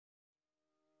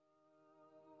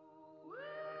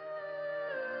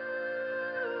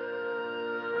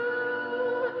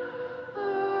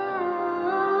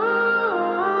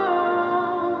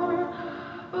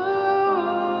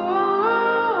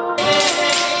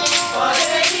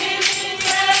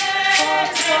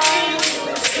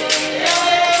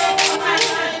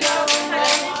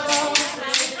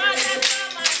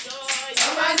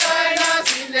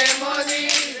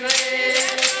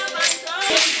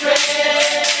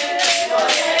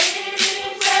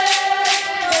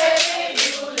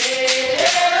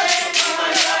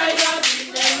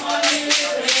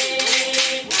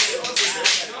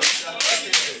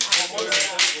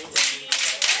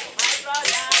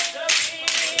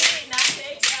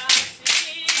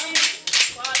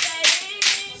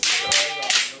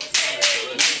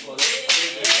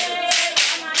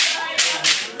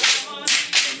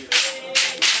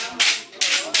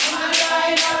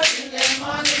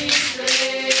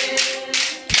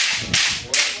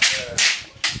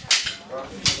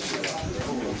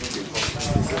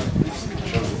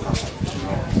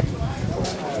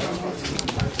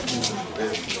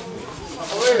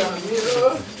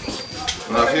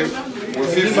We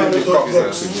feel the cups.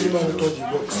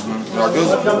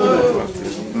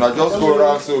 Now just go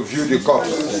around to view the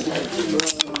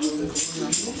cups.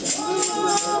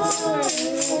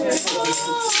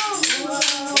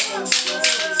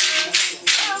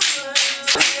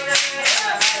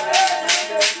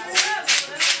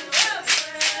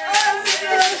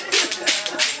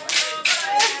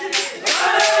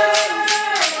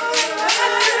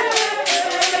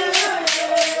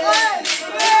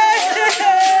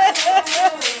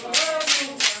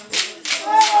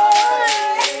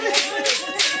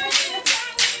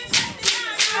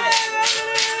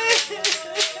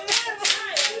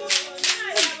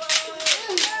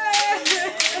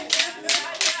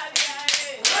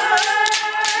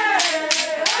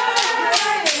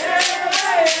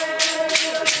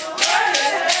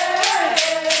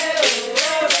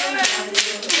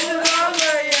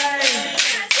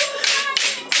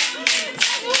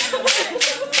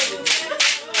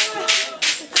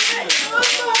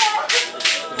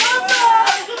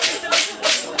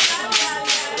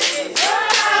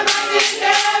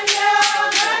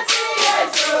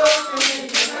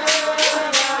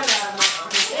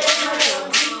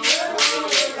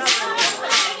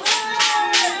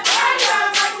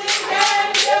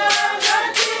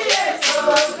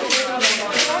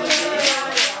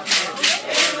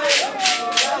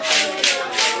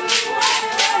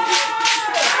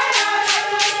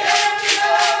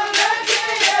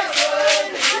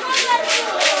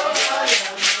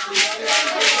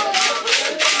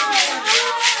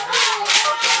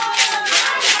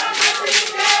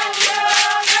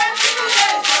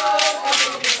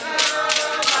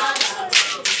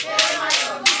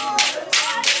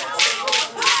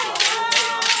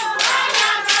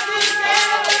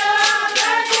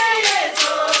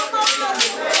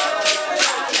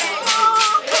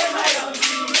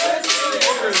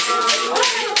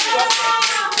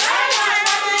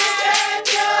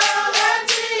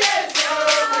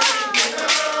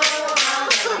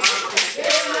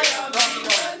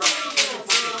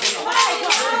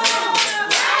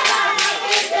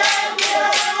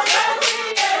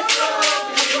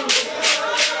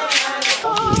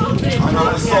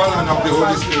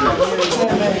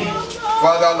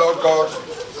 Father, Lord God,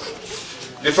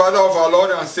 the Father of our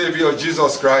Lord and Savior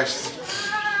Jesus Christ,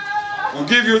 we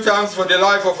give you thanks for the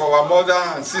life of our mother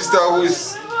and sister who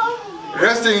is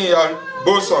resting in your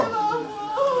bosom.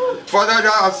 Father,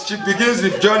 that as she begins the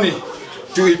journey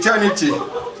to eternity,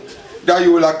 that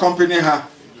you will accompany her,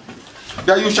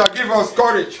 that you shall give us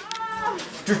courage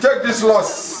to take this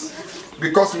loss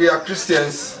because we are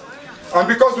Christians and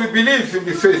because we believe in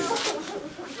the faith.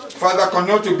 Father,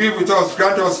 continue to be with us,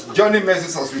 grant us journey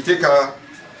mercies as we take her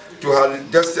to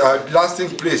her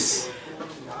lasting place.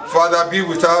 Father, be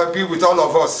with her, be with all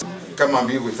of us. Come and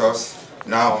be with us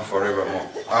now and forevermore.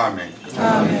 Amen.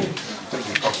 Amen.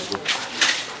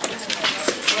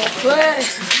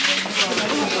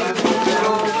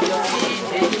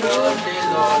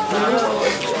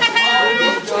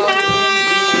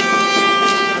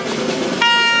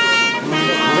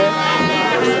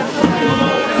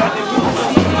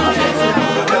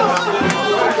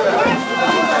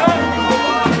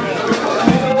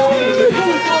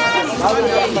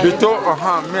 Bito,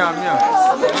 mia.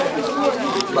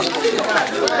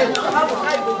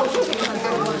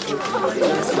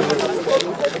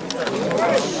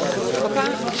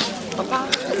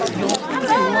 Papa.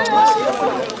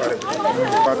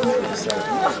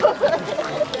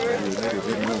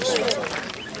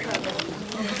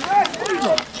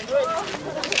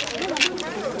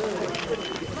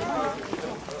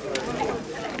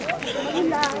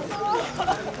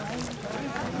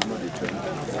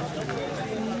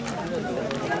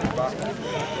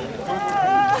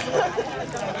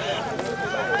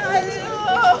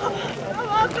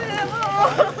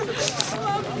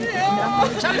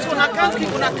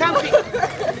 Una campi.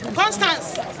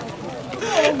 Constance.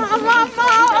 Mama.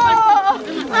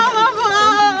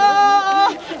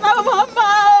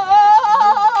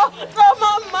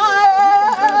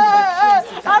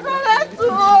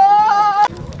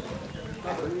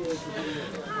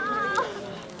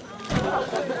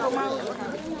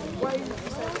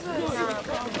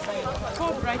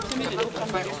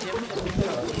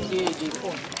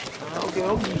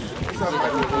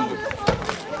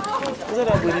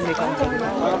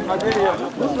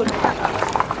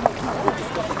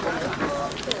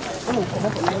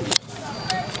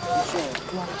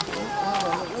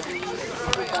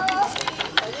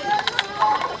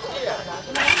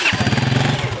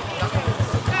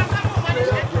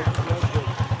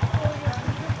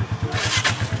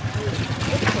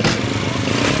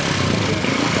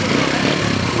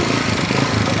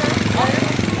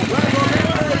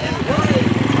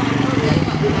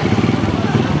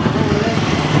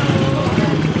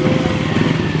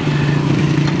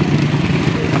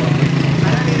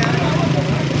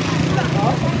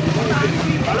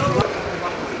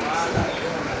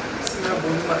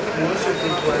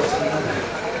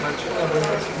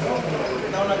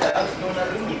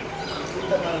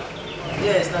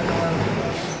 Yes, not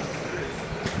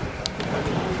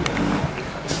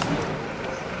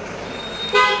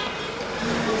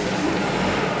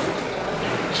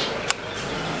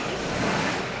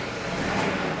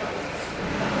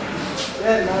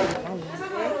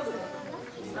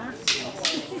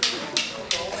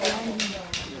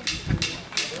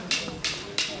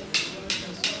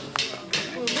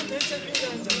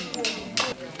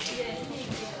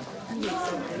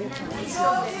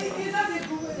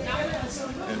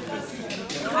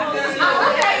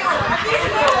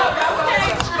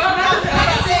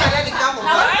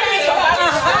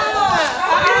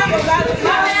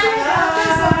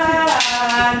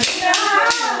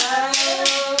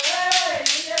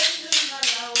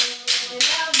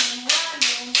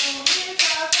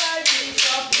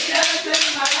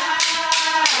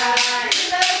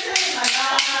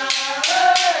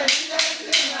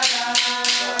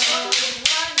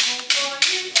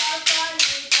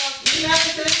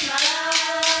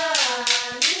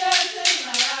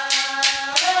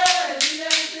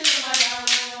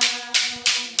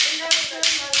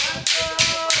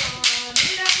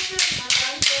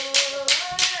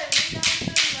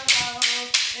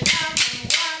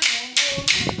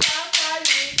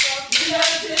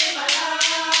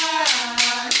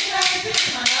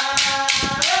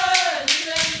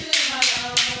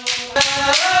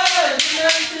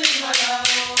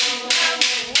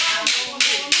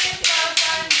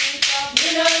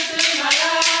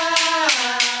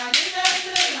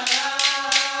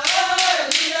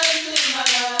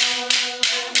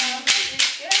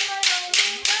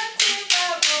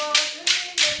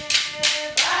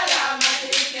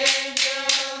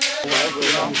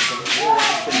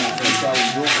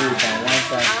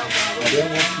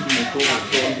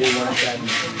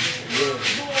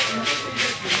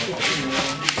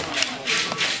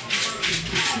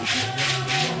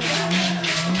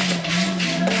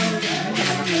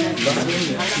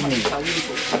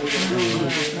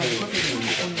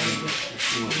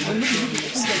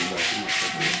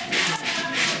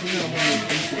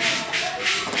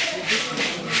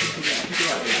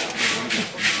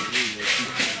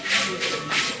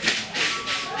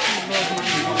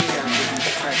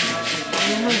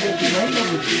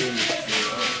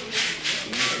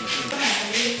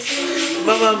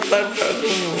Mama Fanta,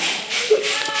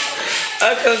 I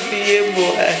can't be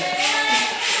able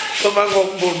come on,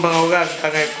 go Maura,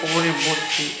 and I come on in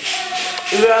Monty.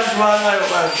 You have one I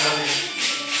was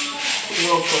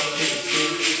walk on this.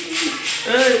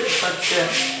 Hey, Patia.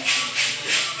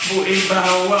 Buiba,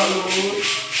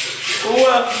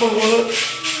 what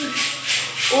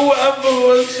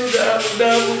should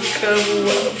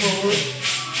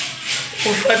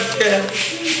Fatia.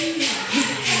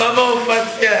 Mama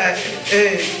Fatia.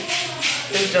 Hey,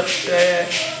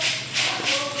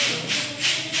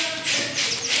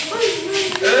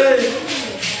 hey,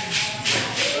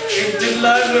 it's the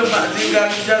last of my thing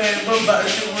and Mama.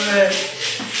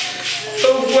 So,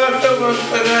 welcome,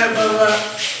 Mama.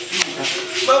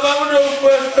 Mama, no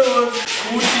question.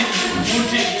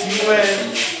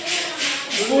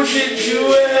 Put it to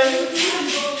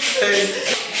hey.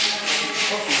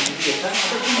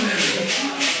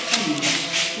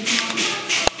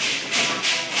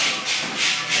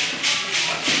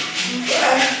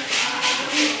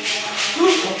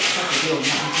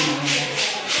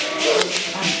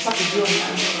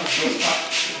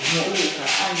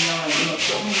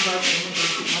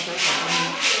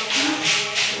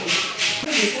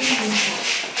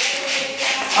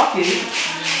 Okay.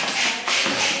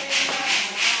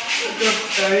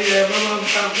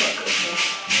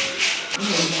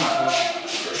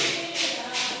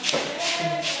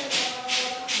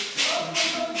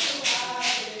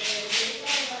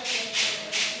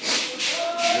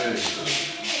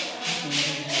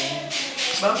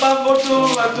 Mama moto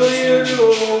matoyero.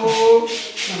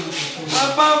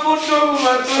 Mama moto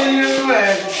matoyero.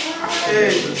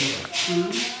 Hey.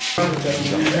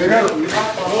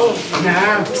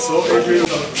 Nah, so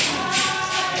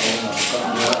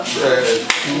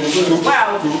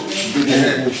wow.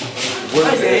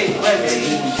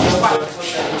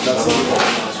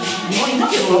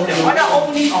 What are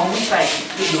opening on which side?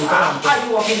 Are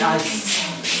you walking us?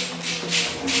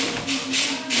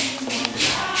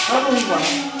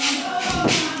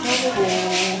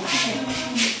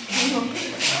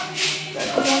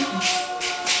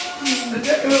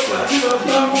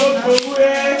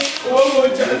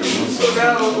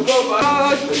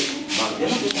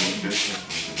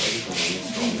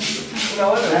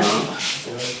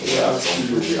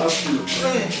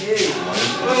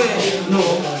 No,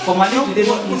 for my new today,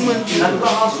 not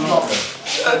house stop.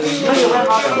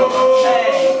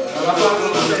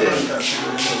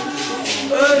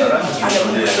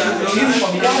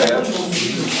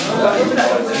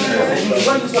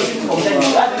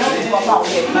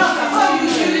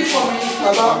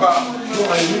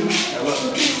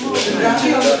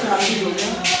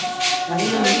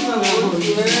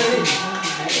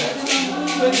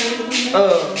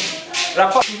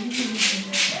 Rapport.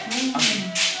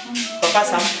 Papa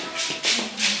Sam.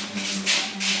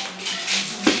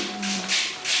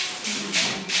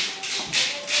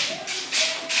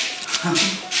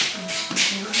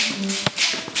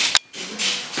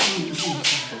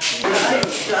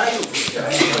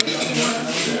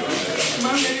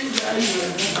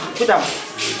 Put down.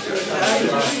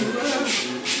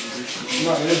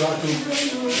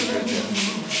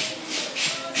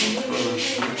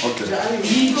 Okay.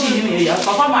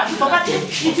 Papa,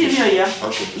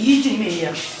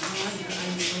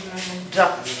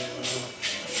 drop.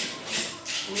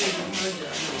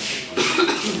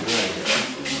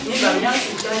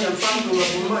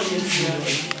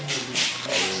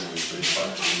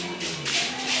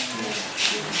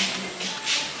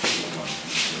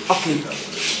 Okay.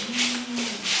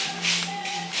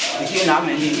 If not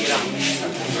many, give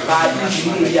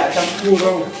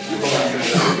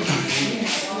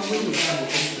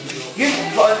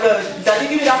for daddy,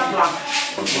 give me that flag.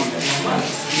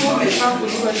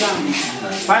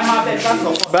 Find my bed,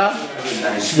 go back.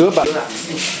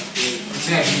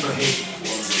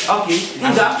 Okay,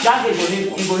 that is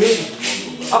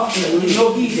up to no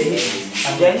heat there.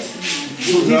 And then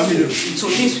so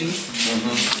this week.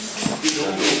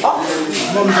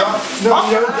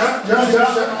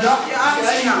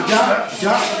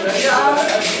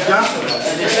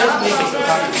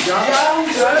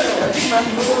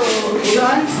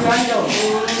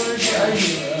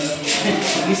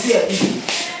 You see it?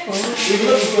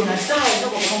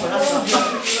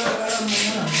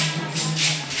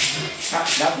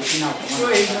 That is enough.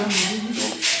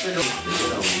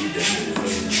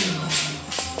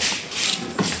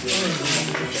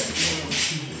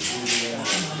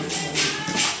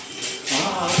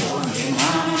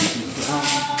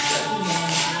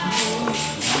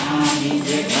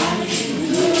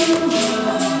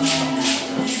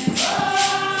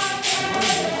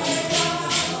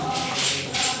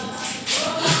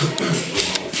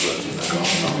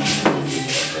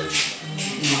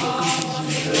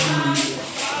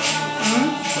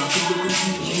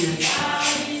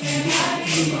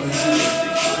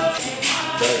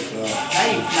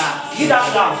 Get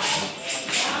out now.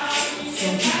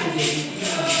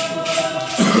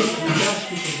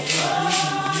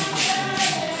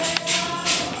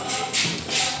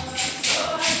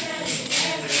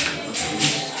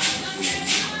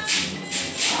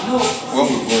 What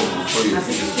will go for you?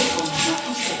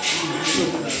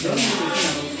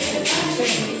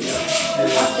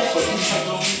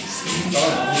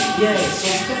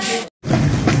 Yes.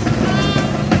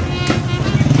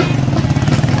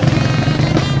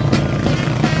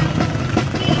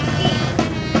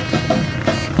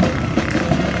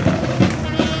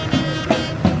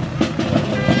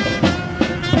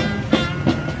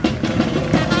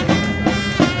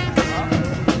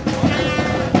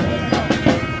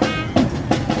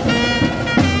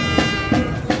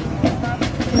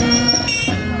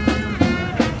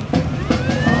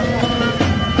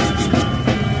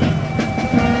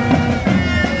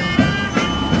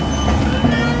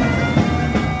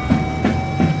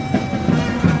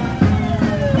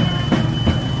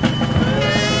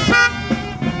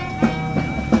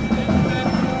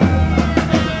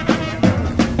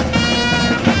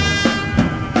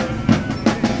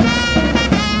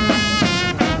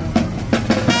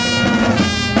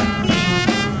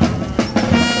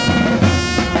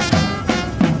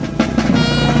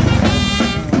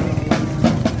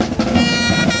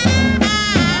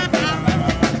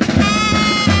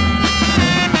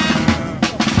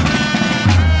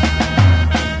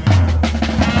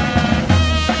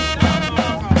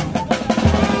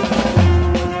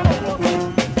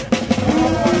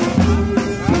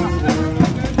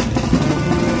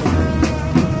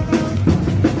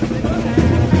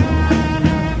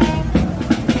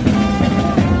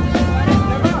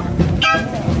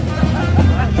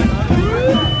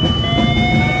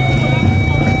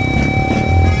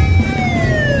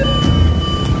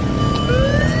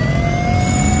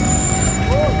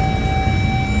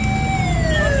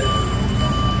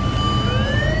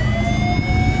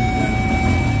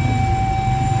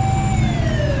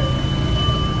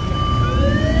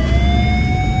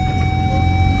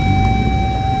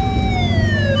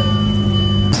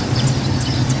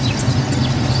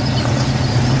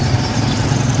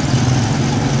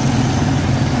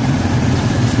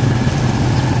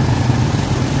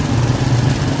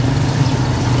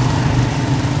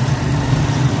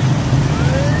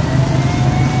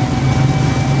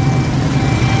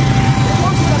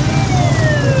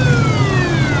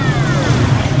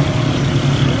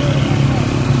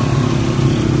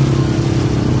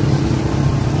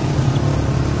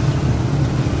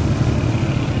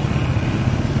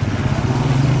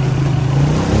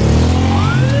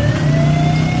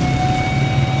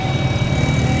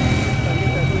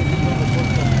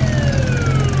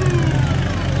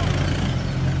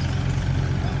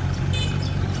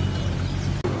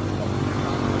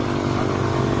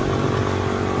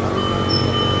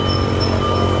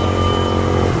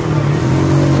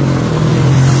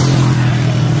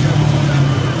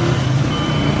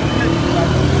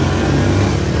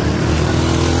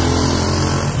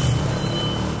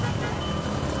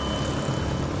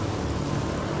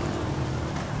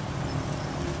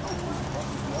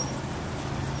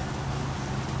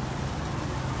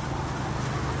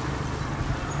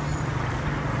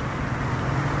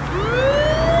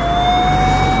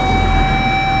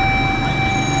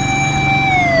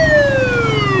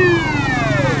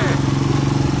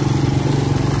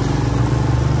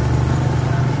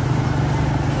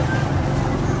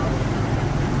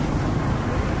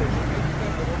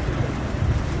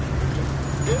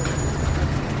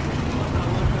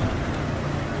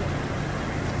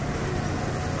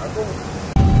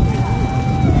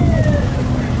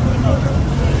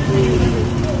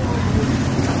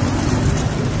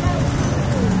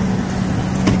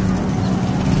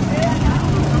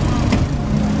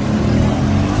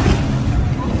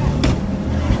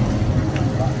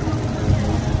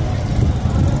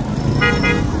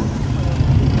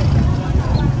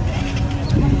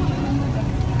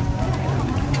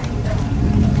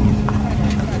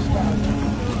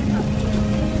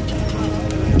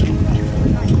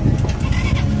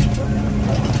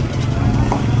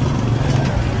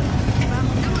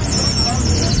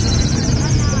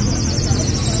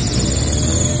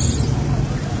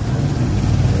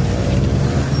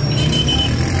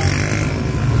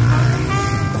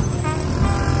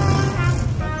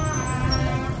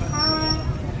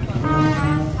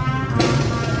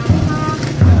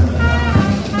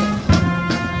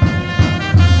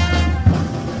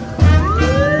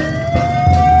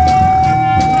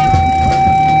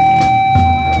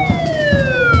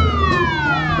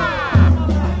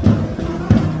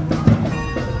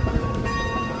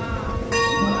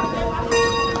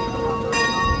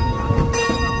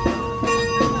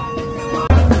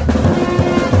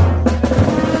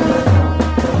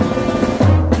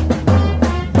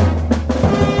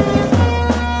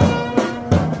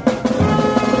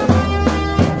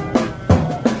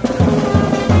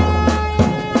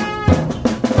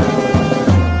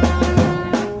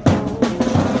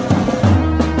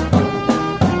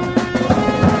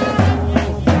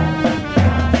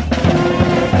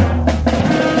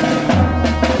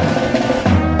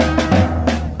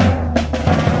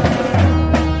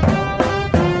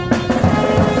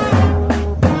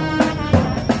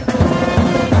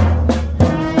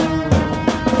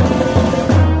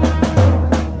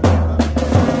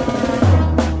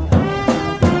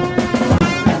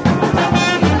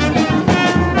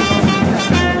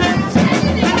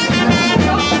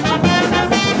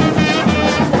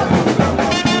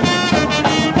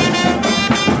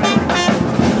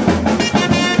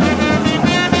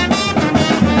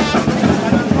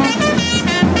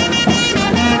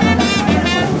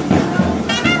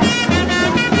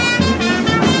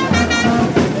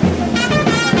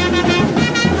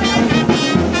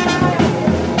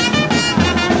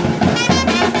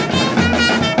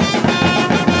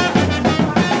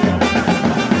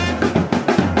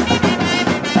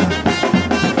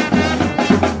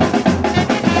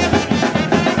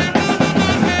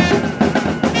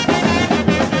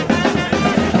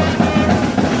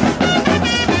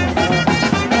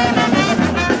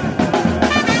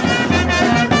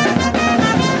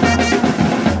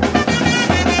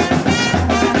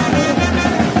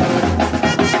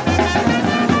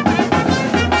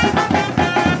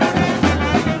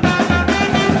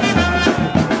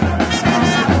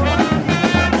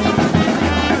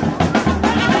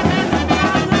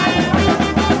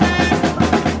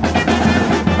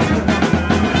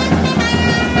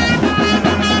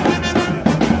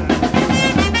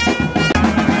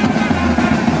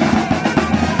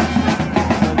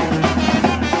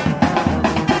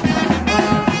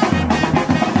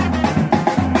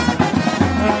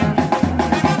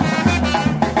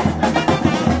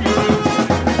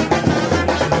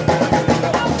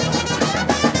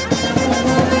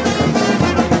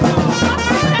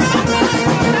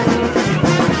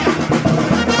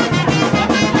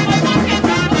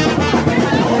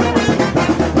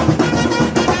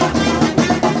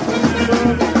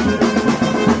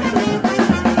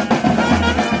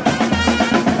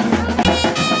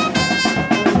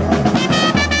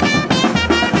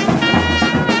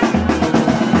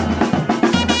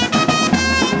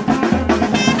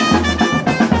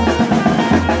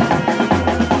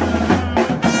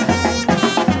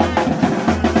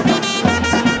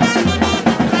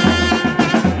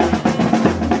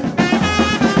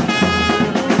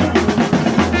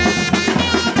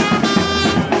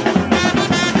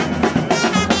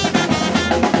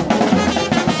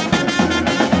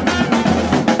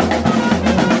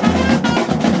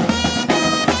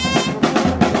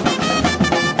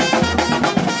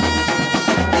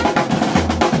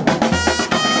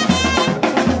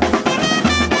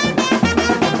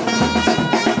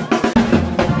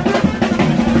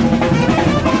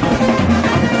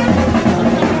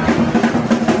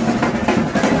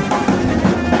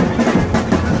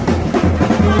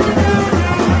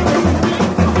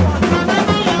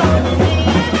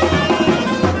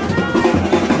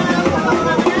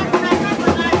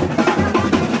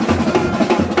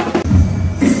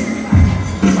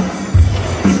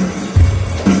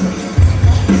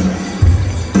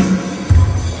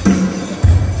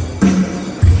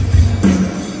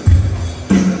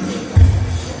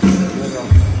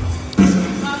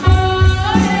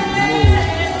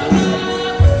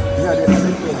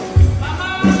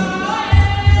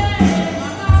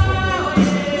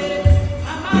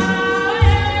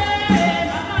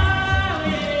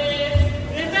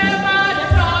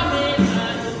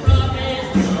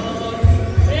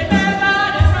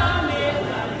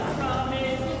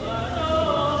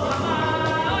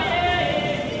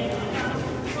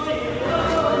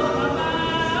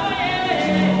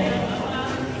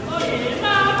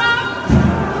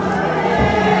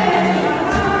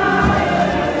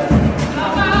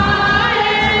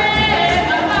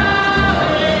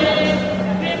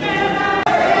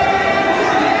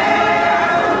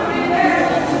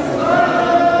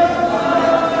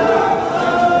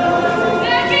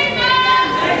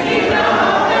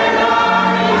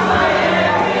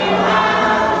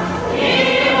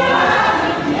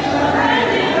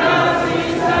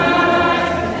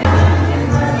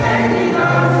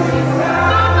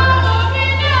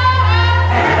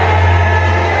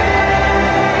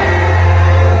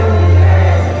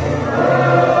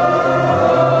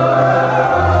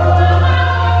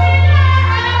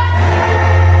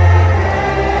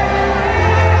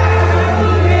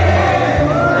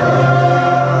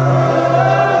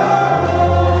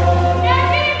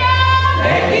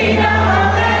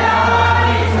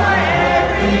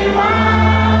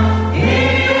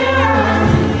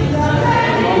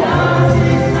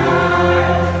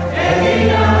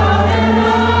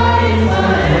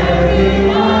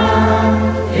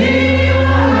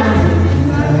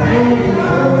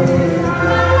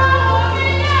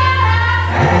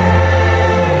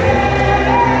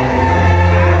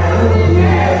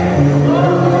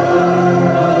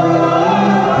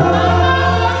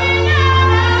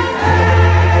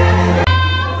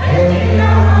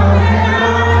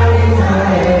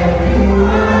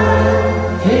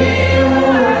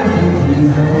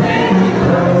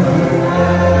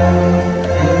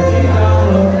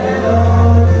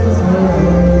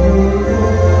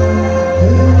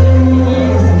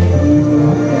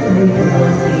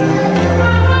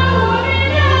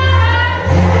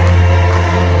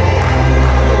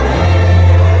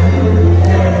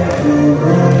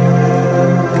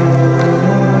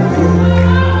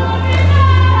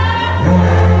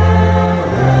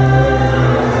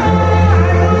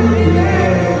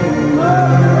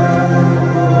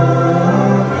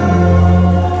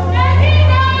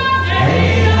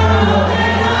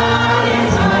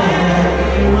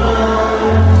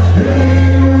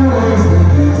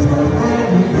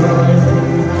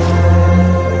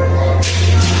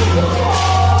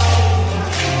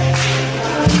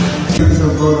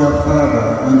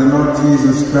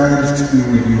 Christ be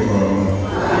with you all.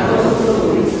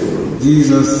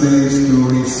 Jesus says to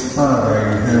his Father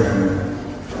in heaven,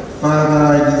 Father,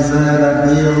 I desire that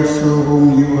they also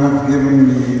whom you have given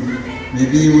me may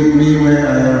be with me where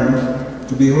I am,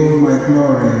 to behold my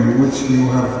glory which you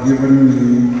have given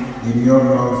me in your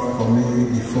love for me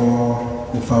before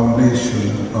the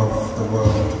foundation of the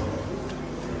world.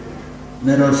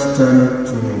 Let us turn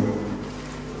to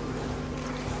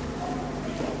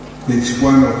page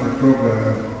 1 of the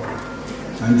program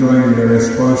and join in the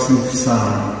responsive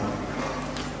psalm.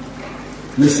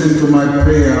 Listen to my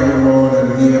prayer, O Lord,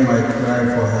 and hear my cry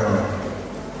for help.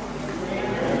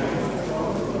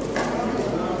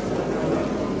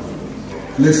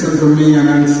 Listen to me and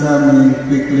answer me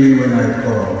quickly when I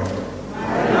call.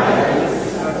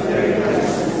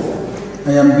 I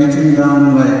am beaten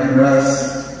down like grass.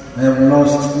 I have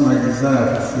lost my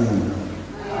desire for food.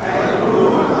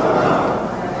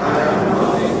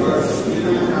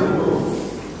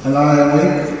 I lie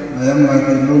awake. I am like a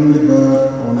lonely bird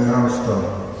on a housetop.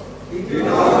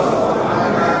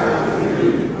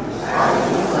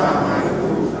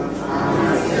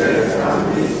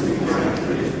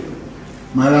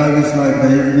 My life is like the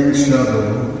evening shadow.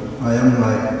 I am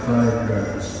like dry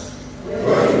grass.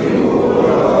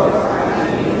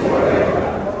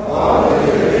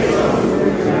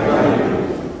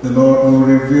 The Lord will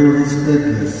reveal his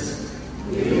greatness.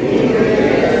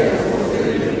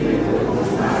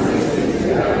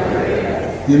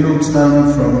 He looks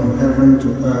down from heaven to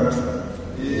earth.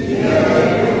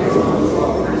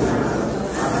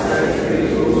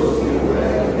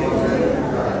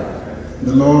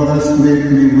 The Lord has made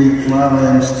me weak while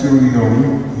I am still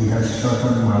young. He has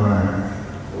shortened my life.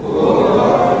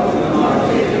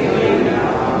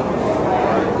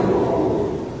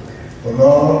 The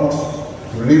Lord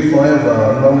will live forever.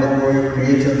 Long ago you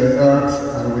created the earth,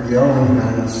 and with your own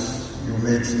hands you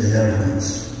made the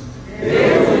heavens.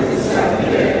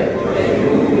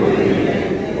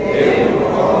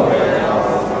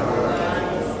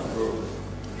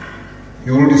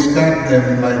 You will discard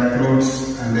them like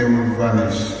clothes, and they will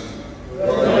vanish.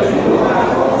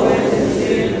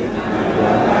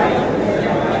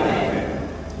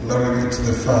 Glory be to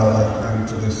the Father, and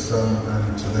to the Son,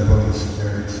 and to the Holy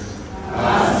Spirit.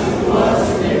 As it was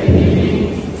in the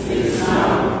beginning, is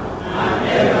now, and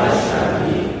ever shall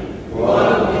be,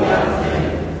 world without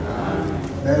end.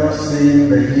 Amen. Let us sing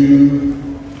the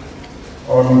hymn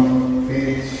on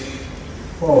page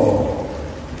 4.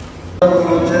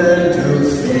 Gentle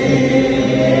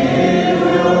Savior,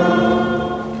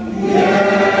 hear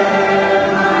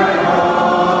my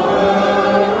humble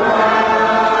cry.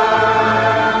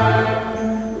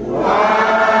 Why,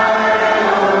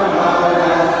 O Lord,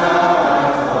 hast thou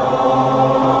forsaken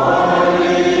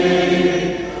me?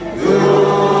 Do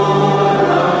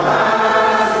not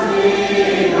pass me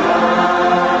by.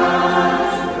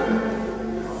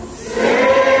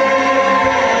 Savior,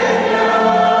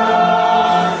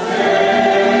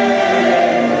 Savior.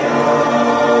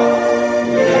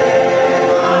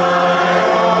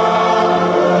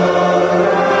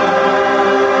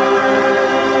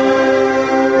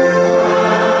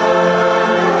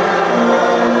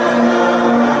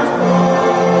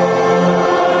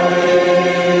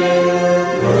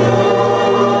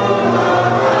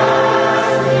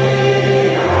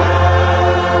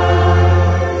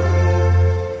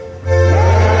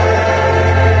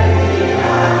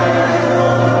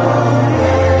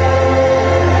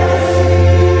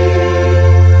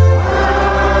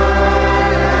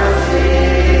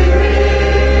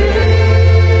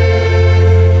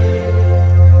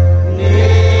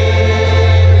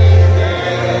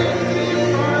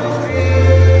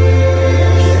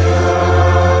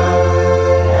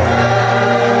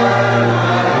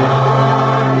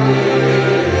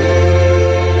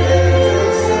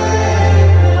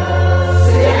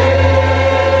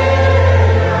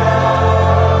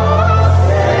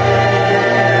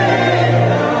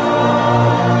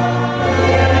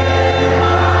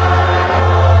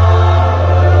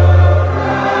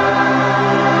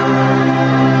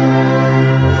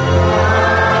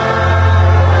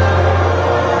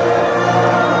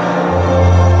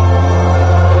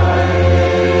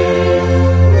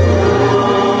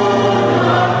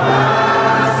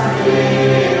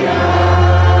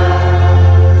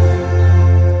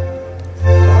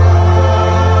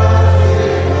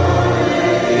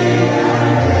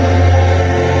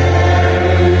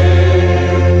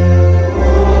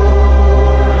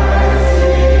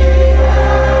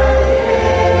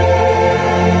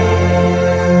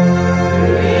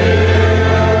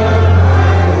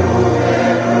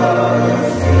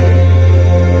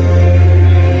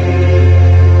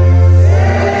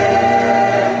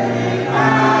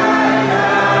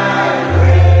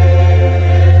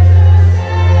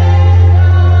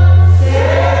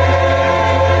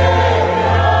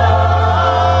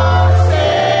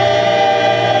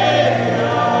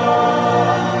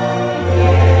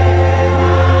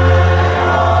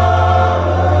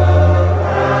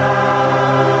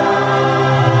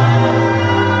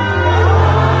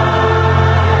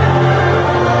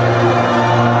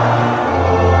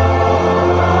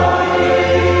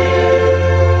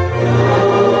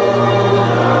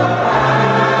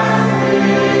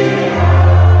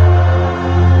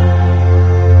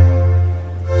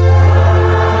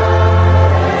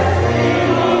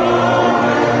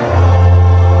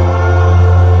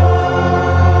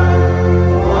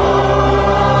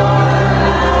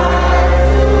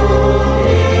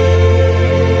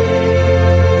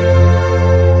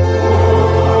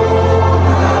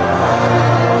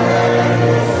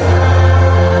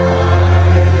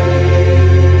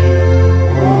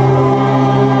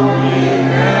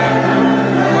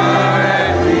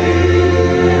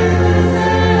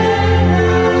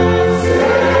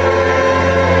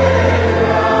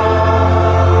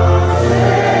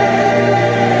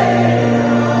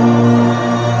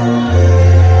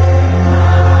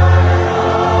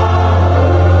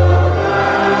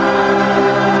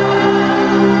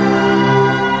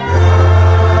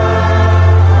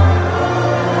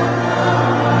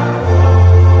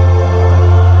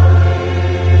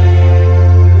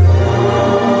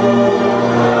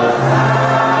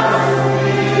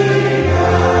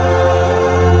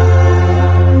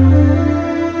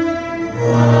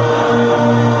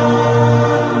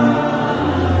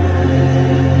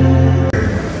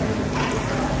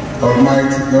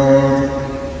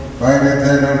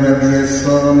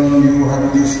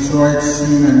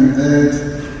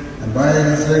 By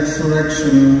his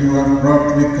resurrection you have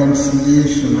brought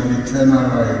reconciliation and eternal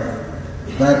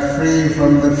life, that free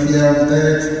from the fear of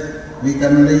death we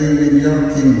can live in your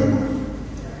kingdom.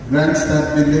 Grant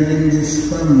that believing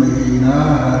this firmly in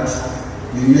our hearts,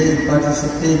 we may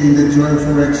participate in the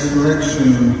joyful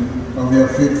resurrection of your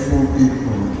faithful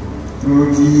people.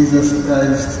 Through Jesus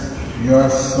Christ, your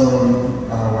Son,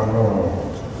 our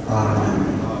Lord.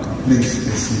 Amen. Please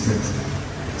be seated.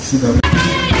 Sit down.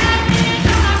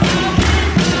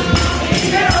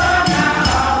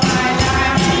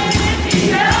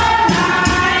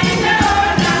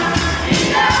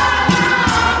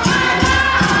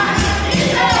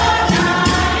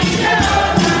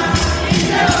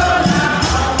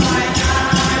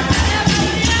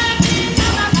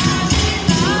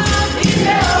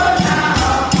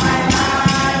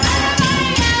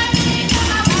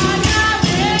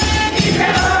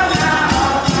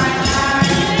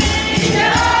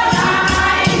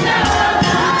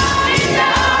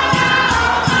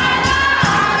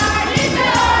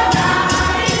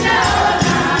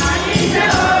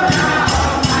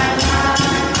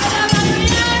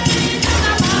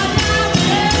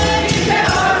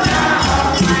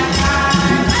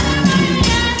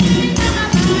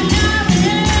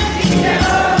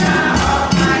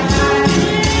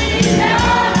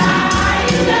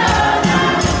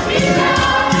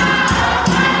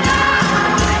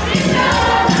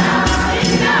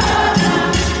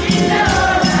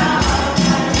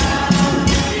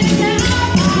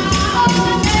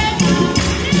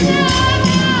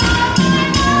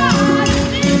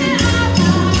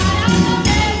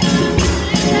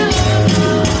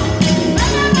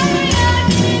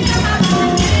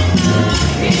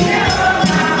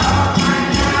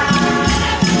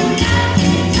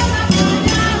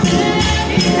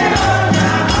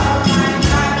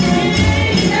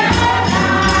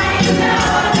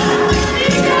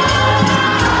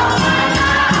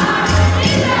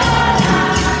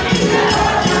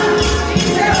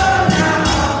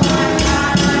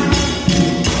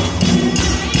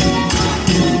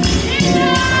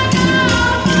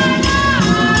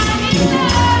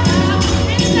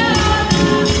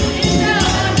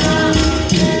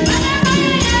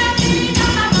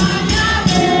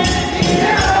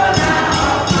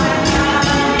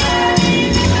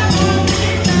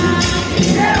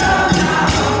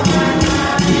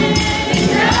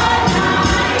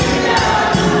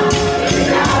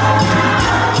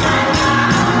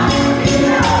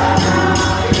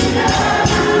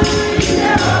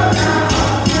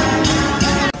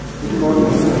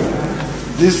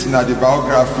 This is the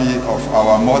biography of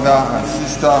our mother and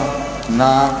sister,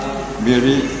 Na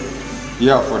Mary,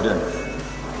 here for them.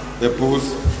 Epos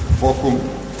Fokum.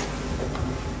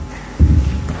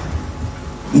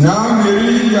 Na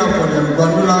Mary, here for them,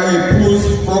 Gwanula Epos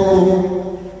Fokum,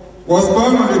 was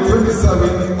born on the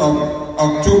 27th of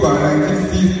October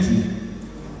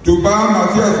 1950 to Bar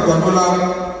Matthias Gwanula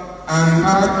and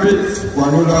Margaret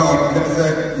Gwanula of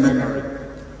blessed memory.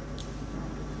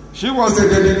 She was a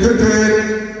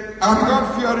dedicated and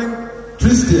God-fearing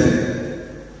Christian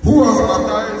who was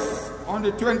baptized on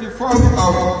the 21st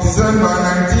of December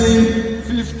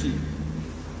 1950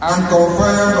 and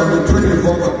confirmed on the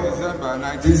 24th of December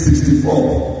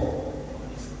 1964.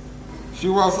 She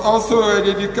was also a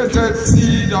dedicated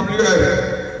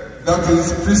CWF, that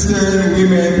is Christian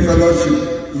Women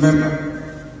Fellowship member.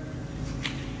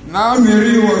 Now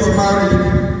Mary was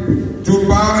married to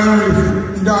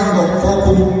Baron Dango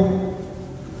Fokum.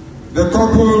 The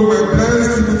couple were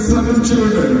blessed with 7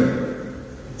 children,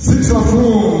 6 of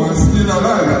whom are still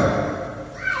alive,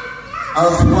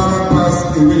 as one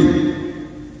passed away.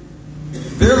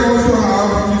 They also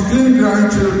have 15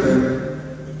 grandchildren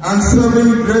and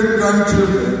 7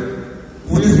 great-grandchildren,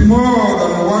 with more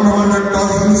than 100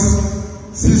 cousins,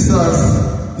 sisters,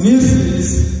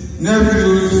 nieces,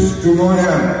 nephews to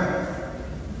Monia.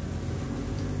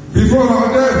 Before her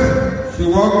death, she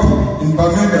worked in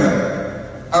Bermuda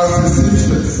as a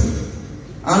seamstress,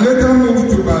 and later moved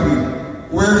to Bali,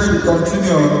 where she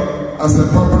continued as a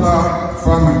popular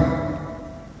farmer.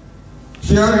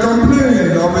 She had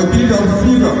complained of a bit of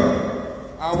fever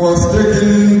and was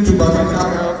taken to Bermuda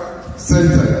Health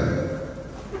Center,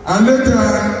 and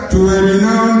later to a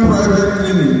renowned private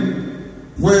clinic,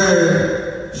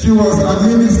 where she was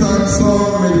administered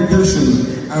some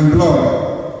medication and blood.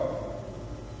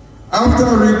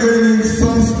 After regaining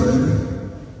some strength,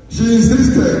 she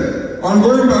insisted on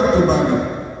going back to Bali.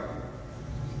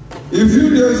 A few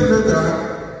days later,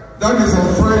 that is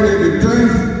on Friday the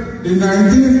 10th, the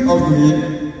 19th of May,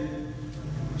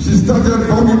 she started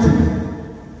vomiting.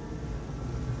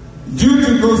 Due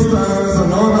to those times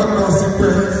and other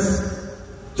consequences,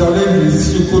 challenges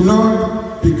she could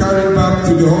not be carried back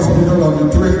to the hospital on the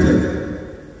 20th.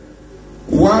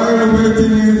 While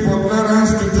waiting for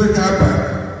Clarence to take her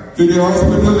back to the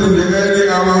hospital in the early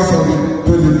hours of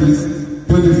the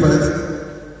 21st,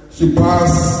 she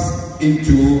passed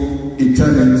into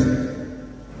eternity.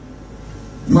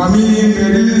 Mamie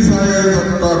Mary's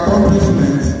highest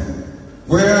accomplishments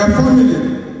were her family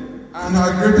and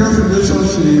her greatest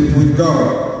relationship with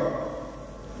God.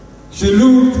 She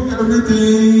looked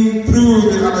everything through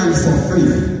the eyes of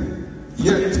faith,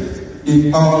 yet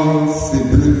in all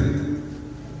simplicity.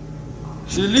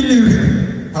 She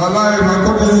lived her life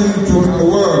according to her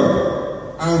word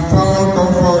and found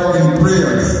comfort in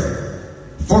prayers,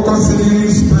 focusing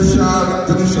special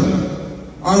attention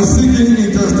on seeking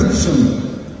intercession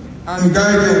and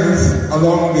guidance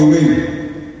along the way.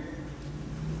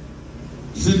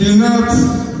 She did not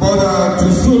bother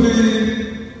to sully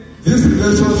this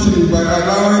relationship by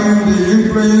allowing the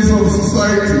influence of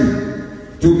society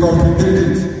to complicate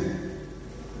it.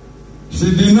 She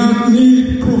did not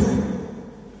need proof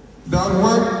that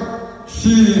what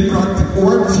she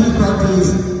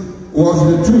practiced was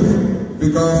the truth,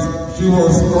 because she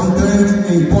was content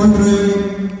in pondering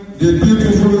the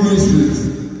beautiful mysteries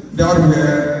that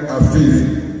were her faith.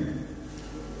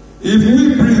 If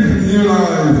we breathe new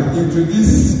life into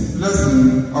this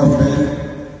lesson of faith,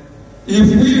 if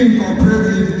we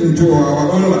incorporate it into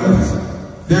our own lives,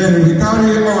 then we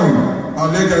carry on our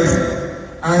legacy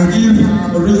and give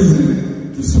her a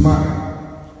reason to smile.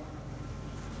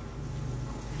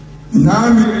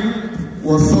 Naomi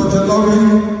was such a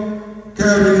loving,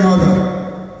 caring mother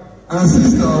and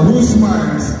sister whose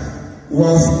smile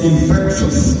was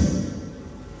infectious.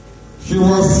 She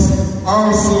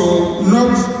also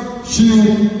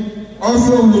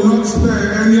will not spare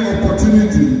any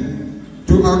opportunity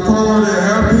to accord a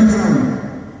helping hand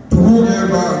to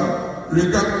whoever,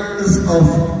 regardless of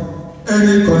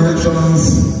any connections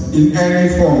in any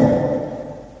form.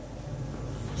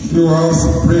 She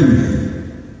was brave,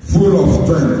 full of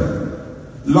strength,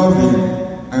 loving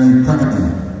and kind.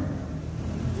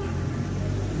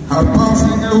 Her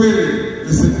passing away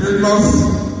is a great loss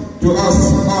to us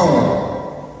all,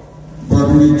 but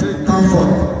we take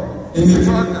comfort in the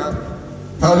fact that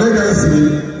her legacy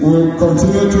will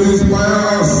continue to inspire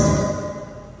us,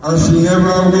 as she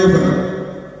never wavered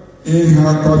in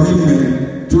her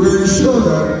commitment to ensure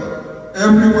that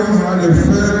everyone had a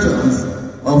fair chance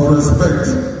of respect,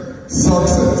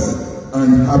 success,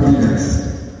 and happiness.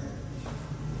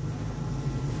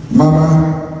 Mama,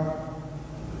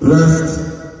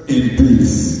 rest in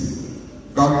peace.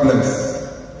 God bless.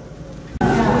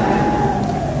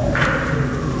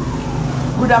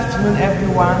 Good afternoon,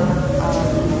 everyone.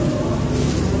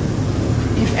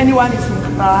 If anyone is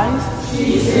in Christ,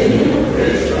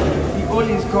 the old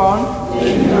is gone.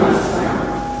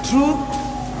 Truth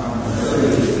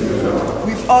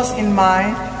with us in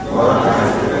mind.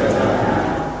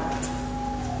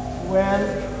 Well,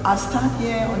 I stand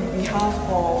here on behalf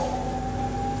of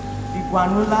the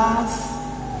Guanulas,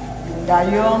 the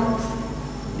Ndayons,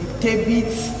 the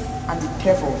Tebits, and the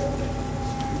Tevo.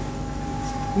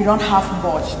 We don't have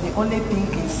much. The only thing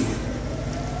is,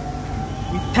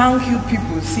 we thank you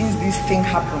people since this thing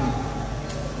happened.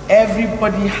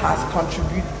 Everybody has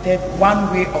contributed one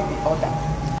way or the other.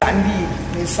 Andy,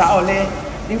 the Saole,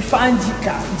 the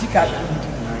Fanjika, Jika,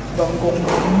 Dongo,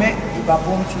 Met, the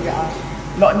Babontia,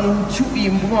 Lotnin Chui,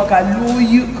 Mbuka,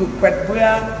 Louis,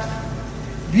 Kukwetbua,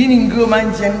 Being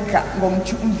Goman Jenka, Gom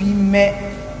Chumbi, Met,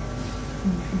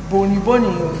 Boni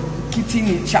Boni,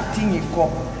 Kitty, Chatting,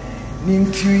 Cop.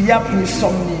 Nintu yap ni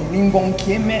somni ningon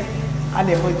keme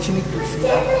ale ho chini kusi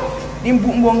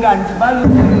nimbungonga ndibalo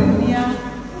dunia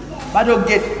bado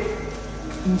get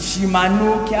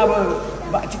nshimano kyabo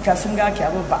batika singa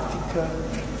kyabo batika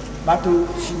bato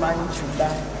shimani chuda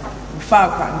fa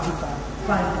kwa ndiba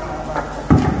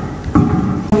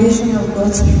Congregation of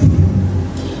God's people,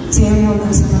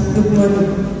 TM1 good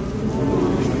morning.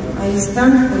 I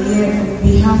stand for here on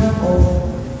behalf of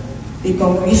the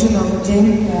congregation of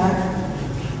Jenica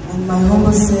and my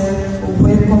humble self who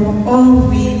welcome all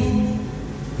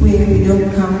where we don't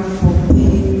come for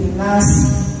paying the last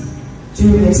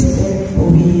due respect for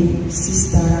we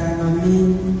sister Mami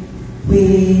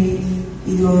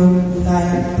we don't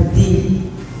like the day.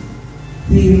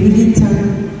 We really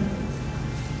thank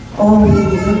all we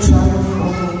don't travel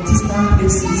from distant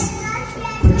places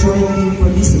for joining for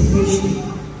this occasion.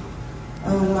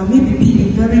 Mami Bibi, a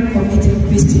very committed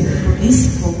Christian for this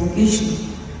congregation,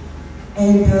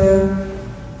 and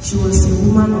she was a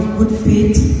woman of good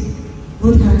faith,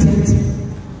 good-hearted,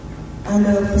 and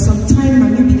for some time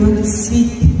Mami Bibi don't see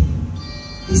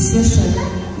the session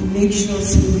they make sure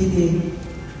say they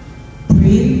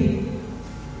pray,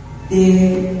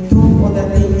 they do other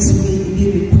things wey dey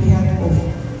required of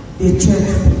the church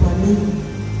for mommy.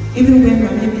 Even when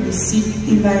mommy be sick,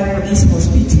 if I for this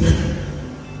hospital,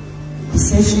 the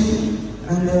session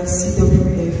and the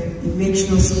CWF, they make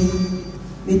sure say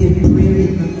may they pray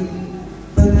with mommy.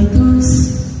 But because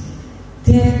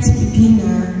that being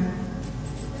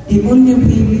the only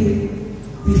way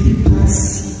we feel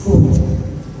pass God,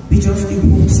 we just be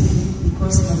hoping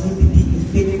because mommy be a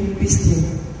faithful Christian.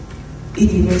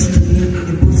 It rests to be in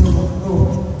the bosom of God.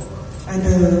 And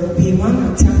we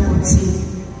want to tell God, say,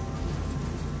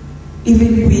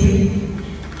 even we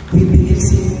believe,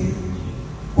 say,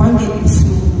 one day or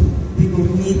so we will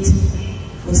meet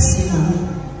for see mommy.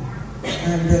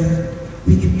 And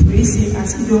we pray, say,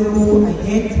 as we don't go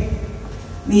ahead,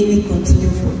 may it continue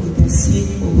for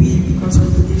intercede for we, because we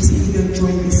believe, say, we don't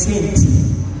join the saints.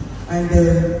 And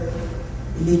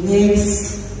in the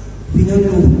next, we don't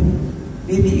know.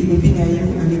 Maybe it will be near you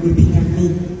and it will be near me.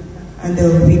 And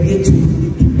we get to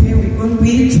prepare, we're going to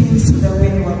wait too, so that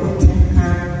when our own time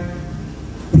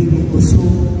comes, we will also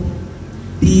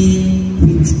be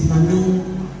with mommy.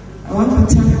 I want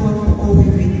to thank God for all we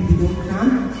really don't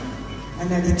come.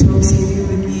 And at the talk, say we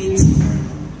will get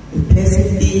a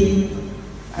pleasant day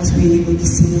as we will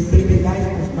celebrate the life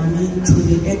of mommy till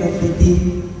the end of the day.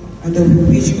 And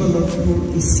we wish all of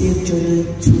you a safe journey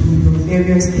to your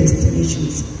various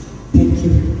destinations. Thank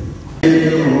you.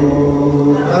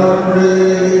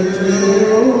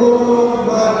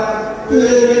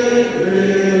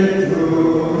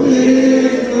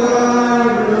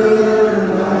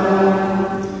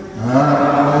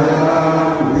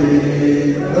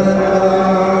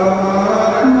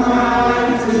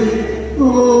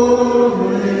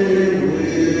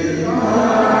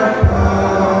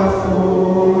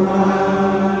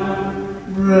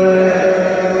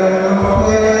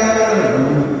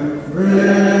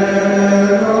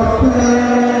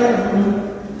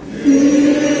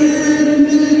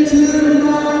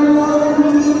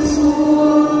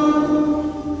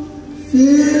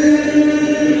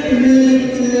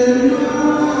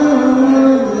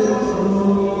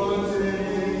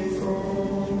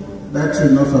 That's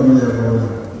enough familiar for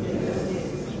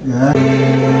yeah.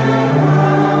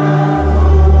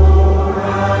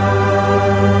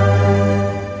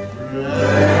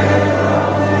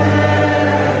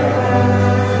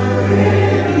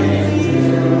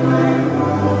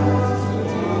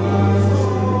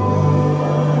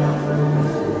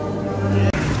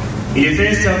 In the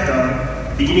first chapter,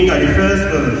 beginning at the first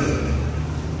verse,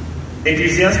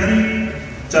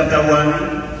 Ecclesiastes chapter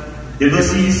 1, the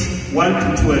verses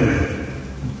 1 to 12.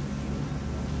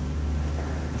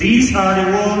 These are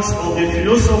the words of the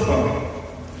philosopher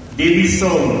David's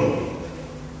son,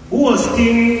 who was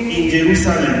king in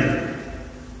Jerusalem.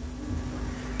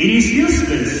 It is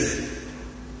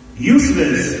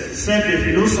useless, said the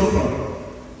philosopher.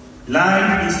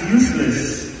 Life is useless,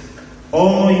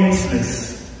 all useless.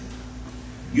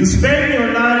 You spend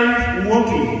your life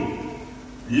working,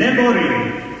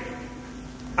 laboring,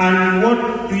 and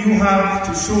what do you have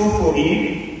to show for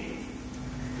it?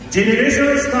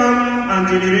 Generations come and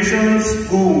generations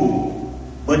go,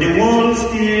 but the world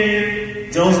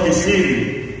stays just the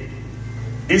same.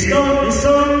 The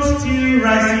sun still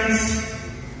rises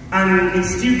and it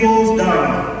still goes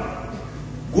down,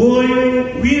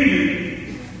 going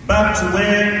weary back to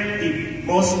where it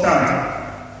must start.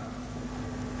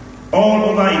 All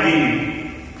over again.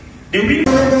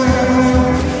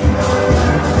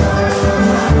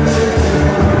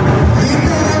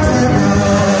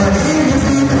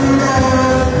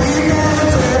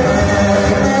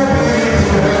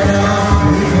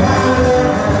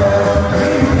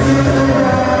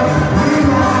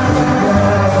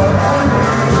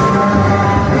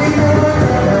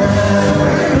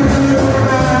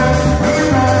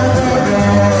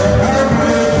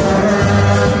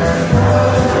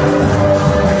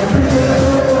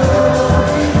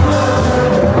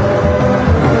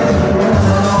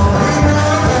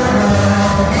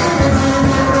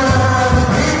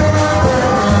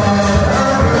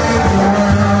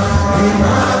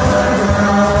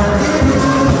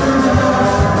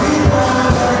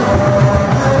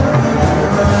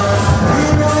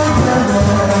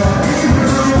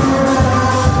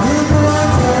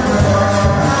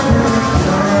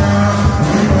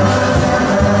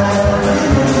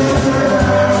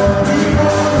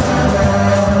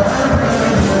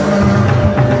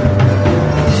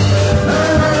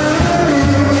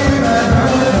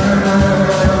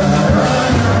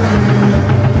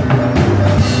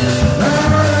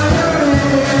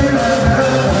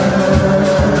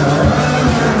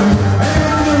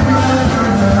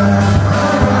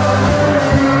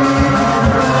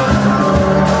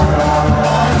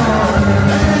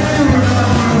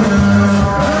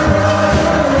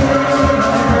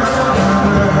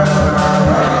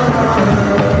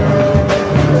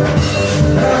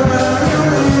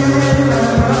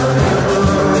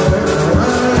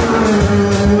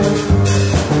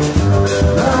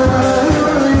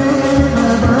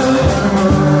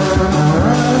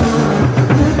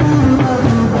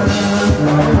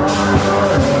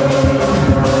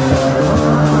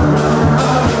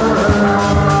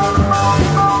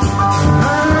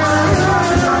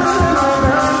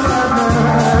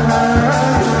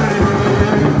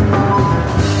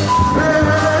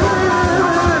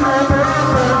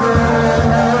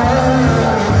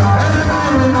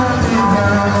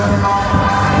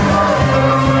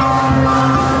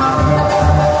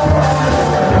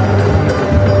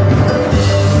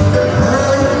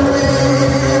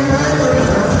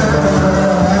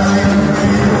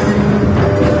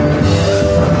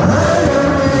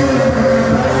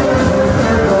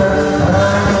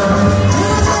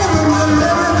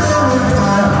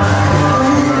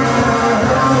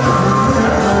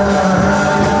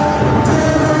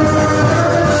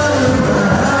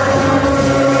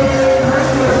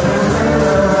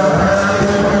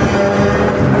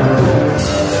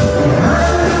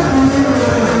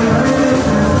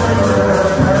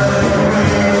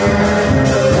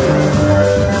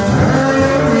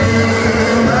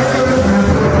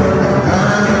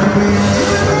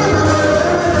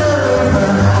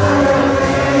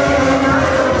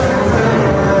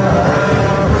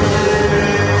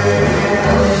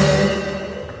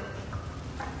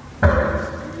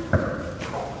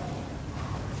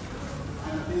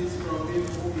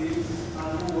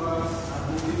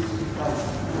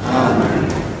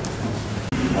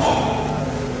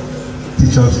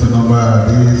 us to number our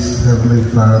days, Heavenly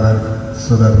Father,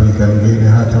 so that we can gain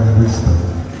a heart of wisdom.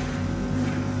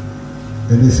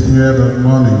 In this period of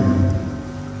mourning,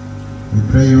 we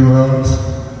pray you, Lord,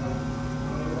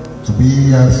 to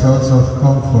be our source of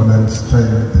comfort and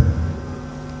strength,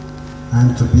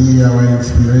 and to be our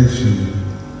inspiration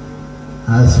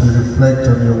as we reflect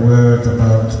on your word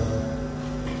about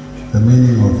the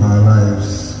meaning of our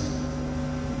lives.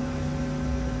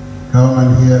 Come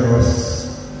and hear us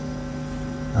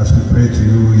as we pray to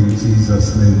you in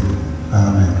Jesus' name.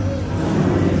 Amen.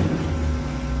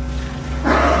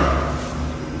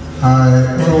 I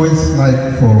always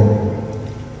like to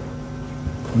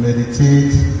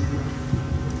meditate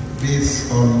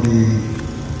based on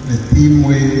the theme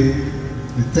way,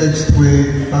 the text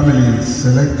way families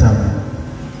select them,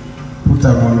 put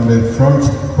them on the front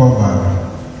cover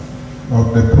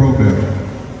of the program,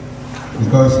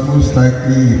 because most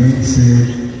likely you will say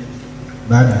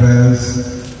that verse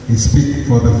is speak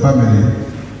for the family,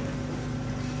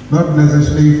 not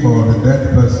necessarily for the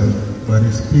dead person, but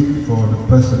it speak for the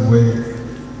person where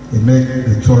he make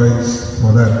the choice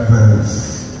for that verse.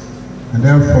 And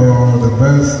therefore the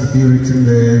verse will be written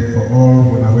there for all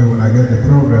when I get the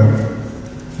program.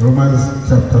 Romans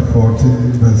chapter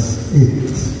 14 verse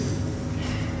 8.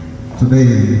 Today,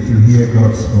 if you hear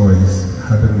God's voice,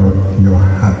 harden not your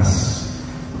hearts.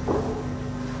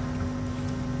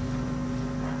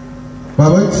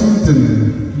 Baba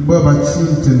Chinton,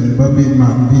 Babi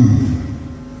Mambi.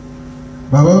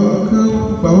 Baba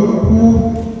Ku,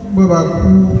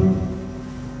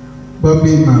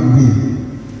 Babi Mambi.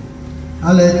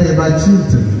 Ale Keba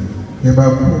Chinton, Keba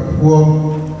Ku,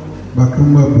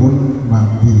 Bakuma Bun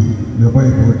Mambi, your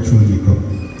Bible Chuniko.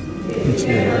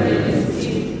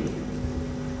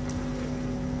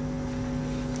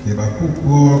 Keba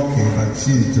Kuko, Keba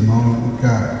Chinton,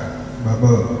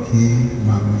 Baba Ki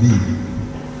Mambi.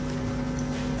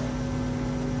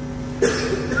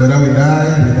 Whether we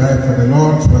die for the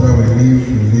Lord. Whether we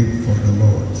live for the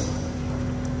Lord.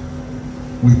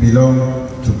 We belong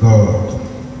to God.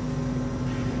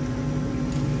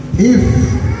 If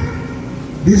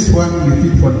this one be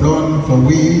fit for done for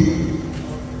we,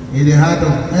 in the heart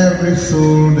of every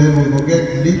soul, then we will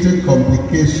get little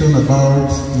complication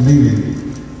about living.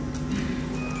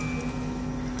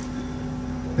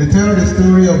 They tell the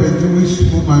story of a Jewish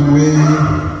woman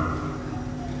where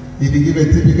if you give a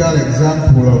typical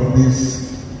example of this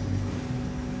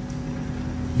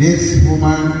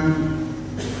woman,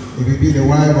 if you be the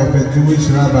wife of a Jewish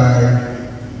rabbi,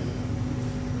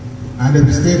 and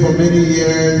they stay for many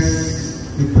years,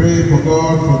 they pray for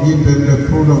God, forgive them the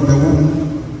fruit of the womb,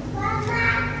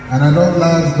 and at long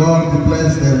last God to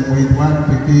bless them with one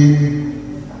picking.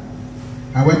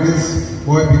 And when this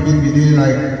boy begin to be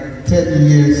like 10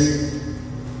 years,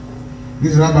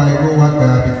 this rabbi go work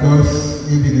there because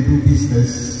maybe they do business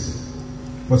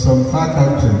for some far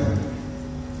country.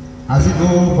 As he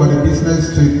go for the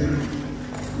business trip,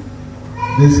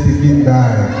 this pikin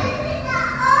die.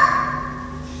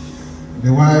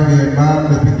 The wife and man,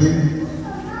 the pikin,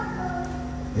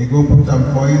 they go put them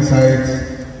for inside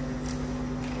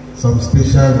some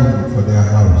special room for their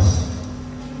house.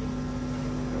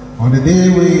 On the day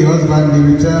when husband will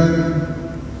return,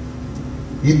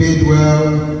 he made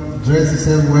well, dress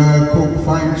himself well, cook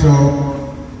fine chop.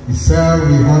 He served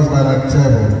the husband at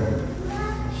table.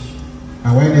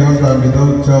 And when the husband be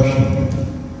done chop,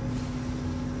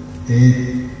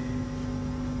 he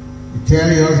tell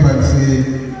the husband, say,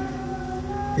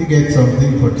 he get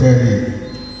something for telling.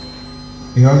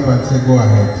 The husband say, go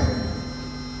ahead.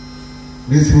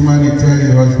 This woman, he tell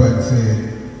the husband, say,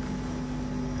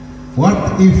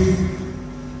 what if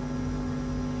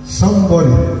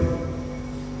somebody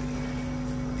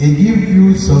he give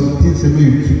you something, say,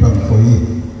 you keep them for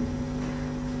you,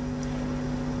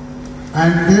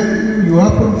 and then you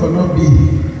happen for not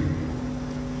being,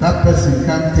 that person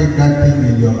can't take that thing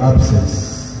in your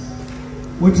absence.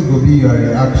 What will be your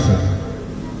reaction?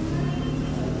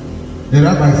 The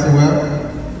rabbi say, well,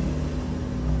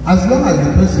 as long as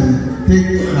the person take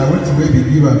what way they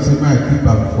give and say, I keep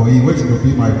them for you, what will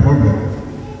be my problem?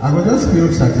 I will just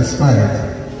feel satisfied.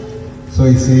 So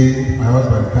he say, my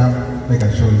husband, come, make I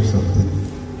show you something.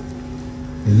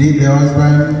 He lead the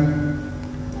husband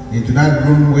into that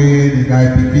room where the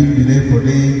guy picking the day for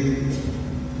day.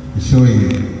 He show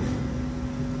him.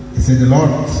 He said, the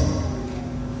Lord,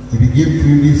 if he give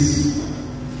you this,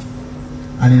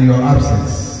 and in your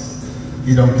absence,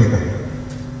 he don't take it.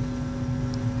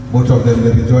 Both of them,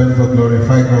 they be joined for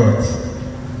glorify God.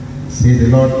 Say, the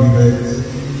Lord give it,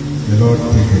 the Lord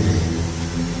take it.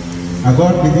 And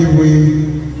God will give way,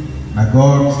 and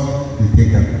God will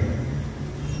take it.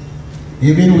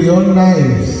 Even we own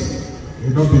lives,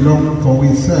 it don't belong for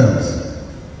ourselves.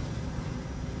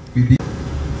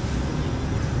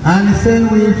 And he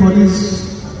sent we for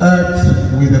this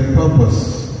earth with a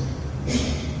purpose.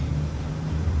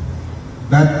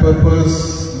 That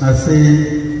purpose, I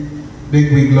say,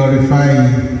 make we glorify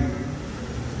you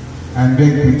and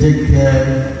make we take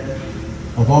care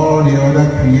of all the other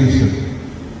creation.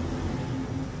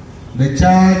 The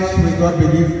charge we God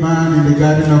believe man in the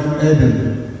Garden of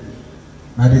Eden,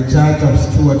 and the charge of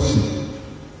stewardship,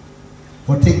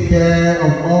 for take care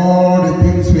of all the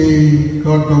things we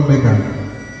God don't make.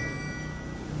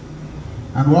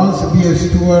 And once you be a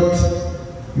steward,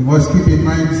 you must keep in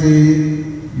mind, say,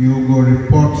 you go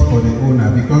report for the owner,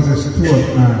 because a steward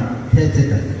is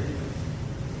caretaker.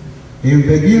 If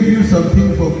they give you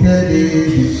something for care, they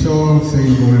be sure, say,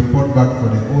 you go report back for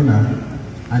the owner,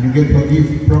 and you get to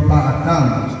give proper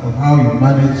account of how you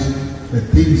manage the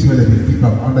things where they keep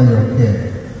up under your care.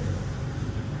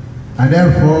 And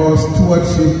therefore,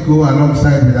 stewardship go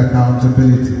alongside with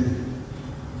accountability.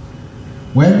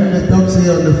 When the talk say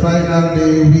on the final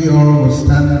day, we all will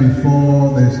stand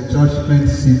before the judgment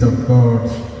seat of God.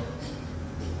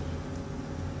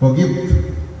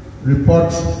 Forgive,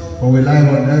 report, for we live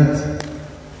on earth.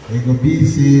 It will be,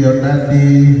 say, on that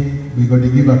day, we're going to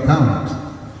give account.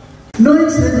 Knowing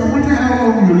that no matter how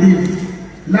long you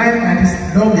live, life at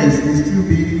its longest will still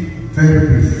be very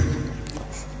brief.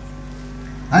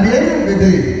 At the end of the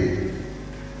day,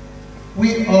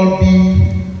 we all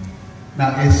be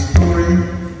now a story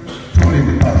told in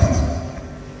the past.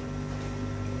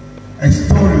 A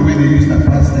story where they use the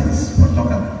past tense for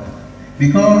talking.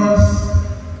 Because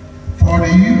for the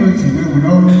unity where we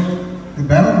know the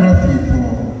biography for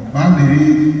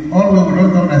Mary, all we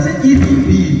don't know as if it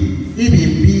be, it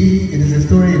is a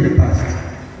story in the past.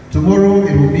 Tomorrow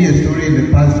it will be a story in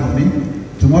the past for me.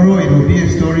 Tomorrow it will be a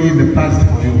story in the past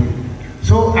for you.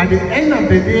 So at the end of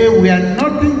the day, we are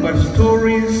nothing but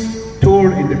stories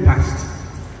told in the past.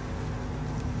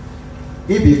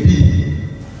 EBP,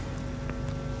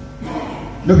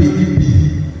 no be EB,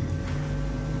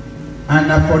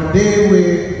 and for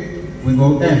day we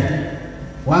go end.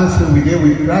 Once we dey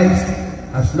with Christ,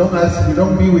 as long as we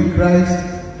don't be with Christ,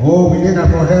 we dey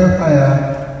for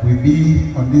hellfire, we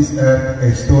be on this earth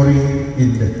a story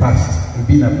in the past. We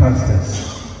be in a past tense.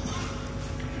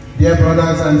 Dear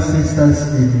brothers and sisters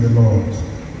in the Lord,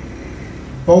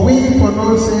 for we for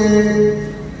no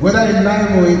say, whether in life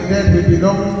or in death, we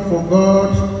belong for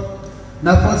God.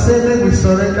 Now for saying we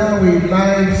surrender our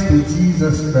lives to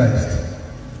Jesus Christ.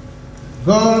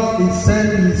 God is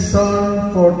sent His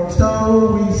Son for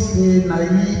so we say na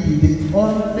He be the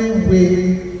only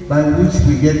way by which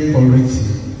we get for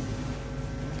reaching.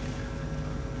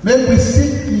 May we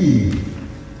seek Ye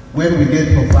when we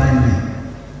get for finding.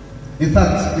 In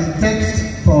fact, the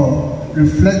text for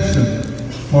reflection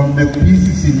from the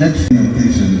PCC election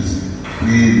occasions,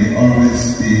 we may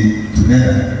always be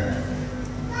together.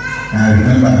 And I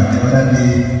remember the other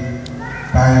day,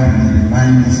 Bible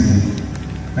reminded me,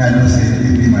 I don't say,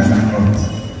 it be my landlord.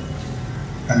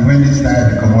 And when this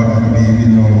time come out, I don't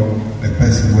even know the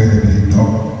person where they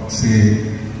talk,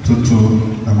 say, Tutu,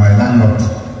 my landlord,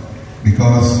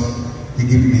 because he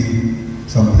give me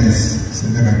some place, so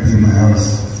that I can pay my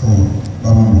house for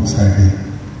Baba Mutsai.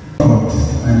 God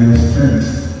and your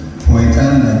strength for a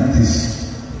time like this.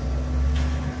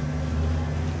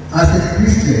 As a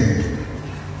Christian,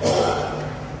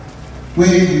 when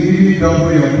you really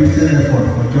double your Christian effort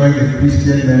for joining the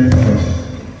Christian men fellowship,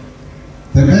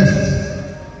 the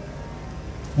rest,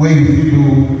 when you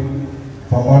do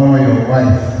for honor your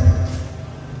wife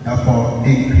and for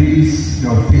increase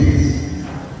your faith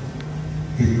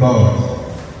in God,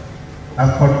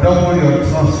 and for double your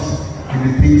trust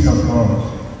in the things of God,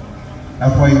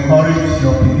 and for encourage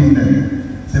your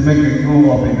beginning to make it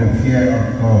grow up in the fear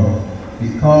of God.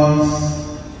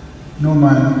 Because no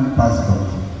man pass God.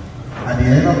 At the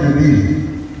end of the day,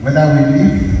 whether we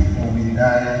live or we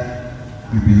die,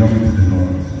 we belong to the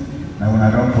Lord. Now when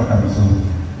I don't talk about so,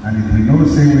 and if we don't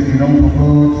say we belong to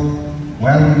God,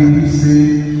 while we live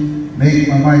say, make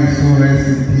Mama is so rest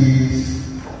in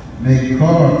peace, may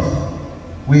God,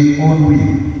 we own we,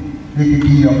 make it be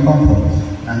your comfort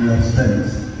and your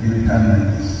strength in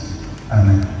eternity.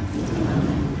 Amen.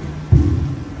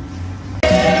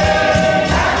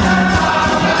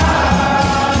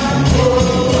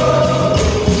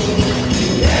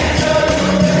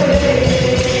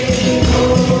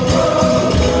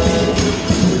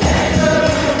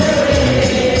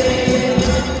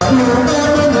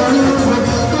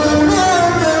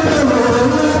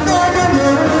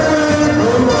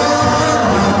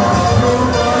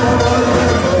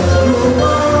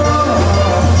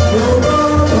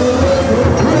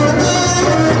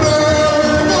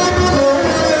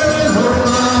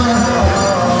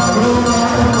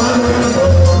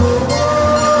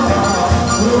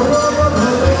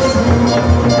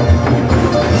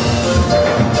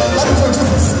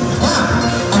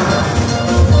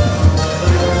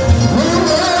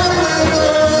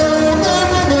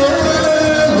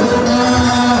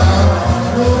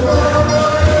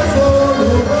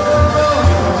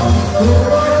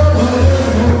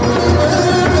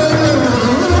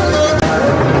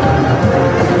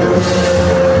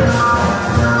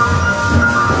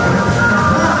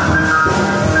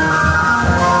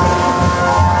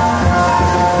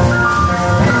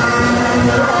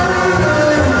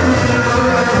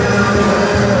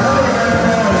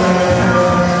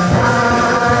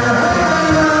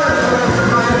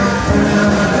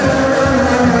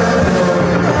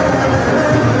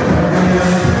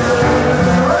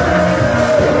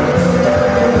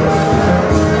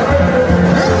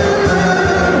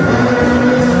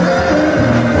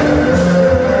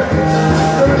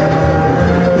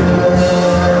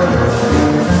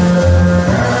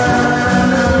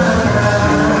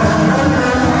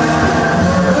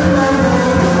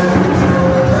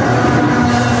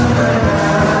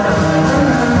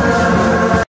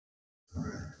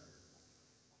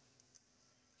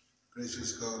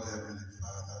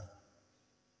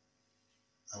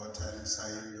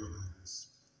 hands are in your hands.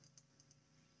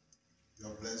 You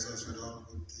have blessed us with all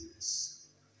good things.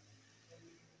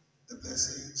 The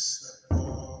blessings that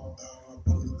pour down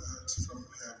upon earth from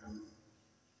heaven,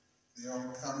 they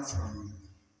all come from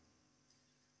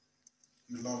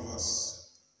you. You love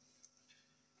us.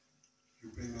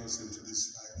 You bring us into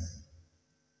this life.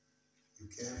 You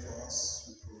care for us.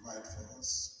 You provide for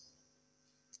us.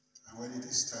 And when it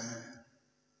is time,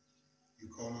 you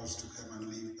call us to come and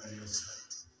live by your side.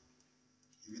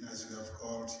 Even as you have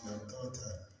called your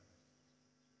daughter,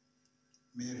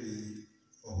 Mary,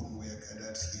 for whom we are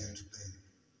gathered here today.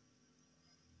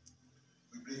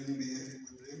 We bring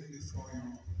before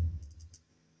you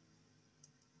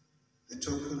the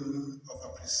token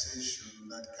of appreciation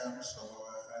that comes from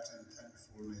our heart and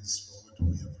thankfulness for what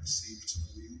we have received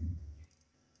from you,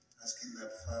 asking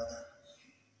that, Father,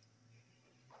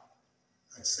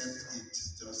 accept it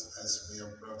just as we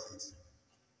have brought it,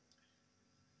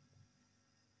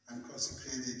 and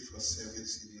consecrate it for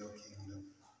service in your kingdom.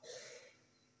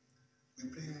 We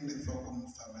bring the Fokum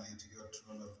family to your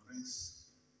throne of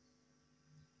grace,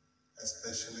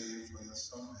 especially for your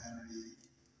son Henry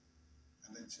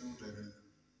and the children.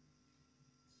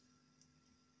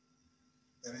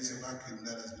 There is a vacuum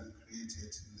that has been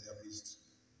created in their midst.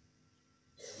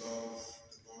 The loss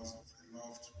of a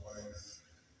loved wife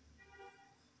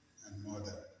and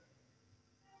mother.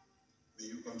 May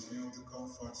you continue to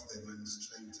comfort them and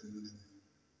strengthen them.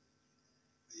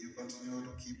 May you continue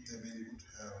to keep them in good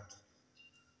health.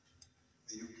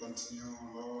 May you continue,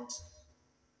 Lord,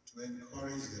 to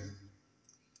encourage them,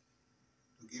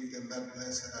 to give them that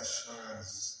blessed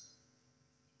assurance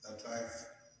that life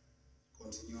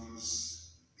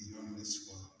continues beyond this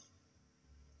world.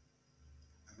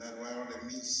 And that while they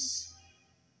miss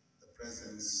the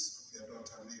presence of your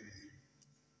daughter Mary,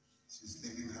 she's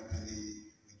living happily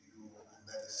with you, and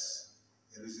that is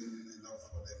a reason enough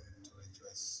for them to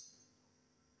rejoice.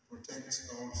 Protect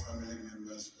all family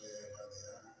members wherever they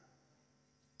are.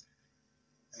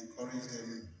 Encourage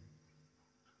them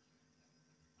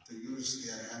to use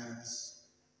their hands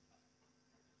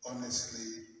honestly,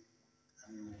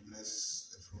 and you will bless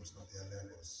the fruits of their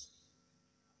labors.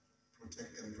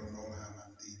 Protect them from all harm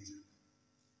and danger.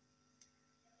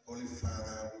 Holy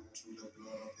Father, who through the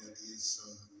blood of your dear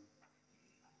Son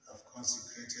have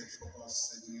consecrated for us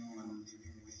a new and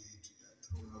living way to your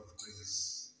throne of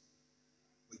grace,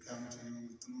 we come to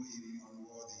you through him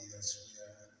unworthy as we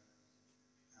are,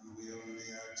 and we only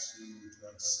ask you to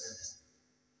accept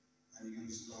and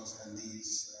use us and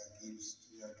these gifts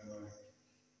to your glory.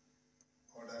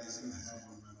 All that is in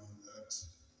heaven and on earth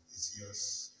is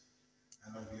yours,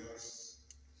 and of yours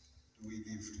do we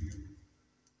give to you.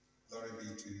 Glory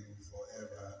be to you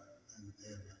forever and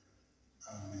ever.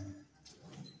 Amen.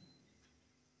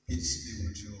 Peace be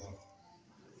with you all.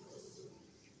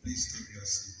 Please take your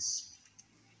seats.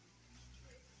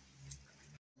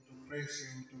 To praise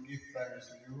you, to give thanks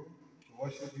to you, to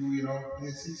worship you in all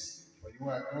places, for you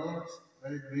are God,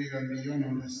 very great and beyond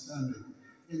understanding,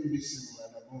 invisible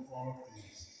and above all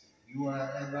things. You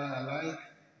are ever alike,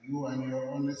 you and your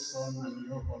only Son and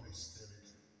your Holy Spirit.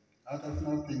 Out of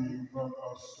nothing you brought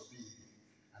us to be,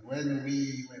 and when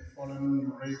we were fallen,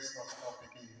 you raised us up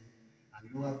again, and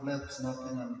you have left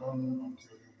nothing undone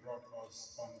until you brought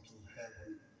us unto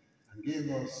heaven, and gave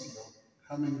us your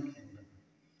coming kingdom.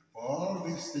 For all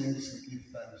these things we give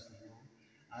thanks to you,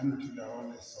 and to the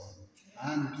Holy Son,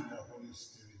 and to the Holy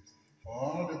Spirit, for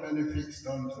all the benefits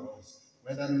done to us,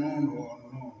 whether known or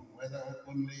unknown, whether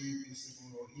openly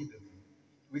visible or hidden.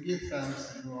 We give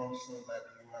thanks to you also that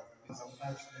you have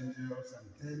dispatched angels and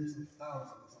tens of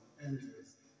thousands of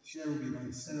angels, cherubim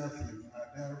and seraphim, are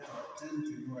there to attend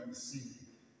to you and sing,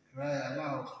 cry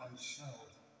aloud and shout,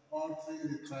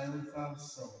 altering the triumphal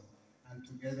song, and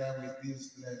together with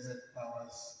these blessed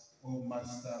powers, O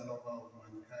Master, lover of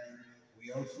mankind,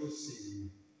 we also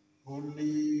sing,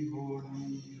 Holy,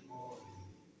 holy, holy,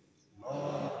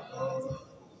 Lord God of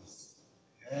hosts,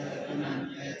 heaven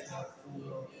and earth are full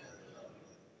of your glory.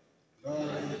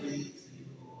 Glory be to you,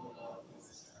 O Lord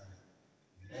Most High.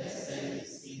 Blessed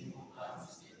is he who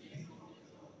comes in the name of the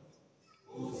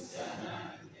Lord.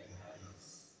 Hosanna in the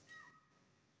highest.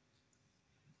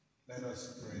 Let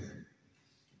us pray.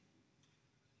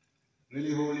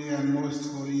 Really holy and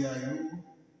most holy are you,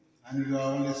 and your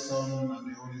only Son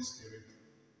and the Holy Spirit.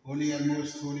 Holy and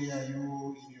most holy are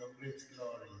you in your great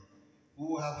glory,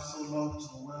 who have so loved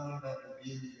the world that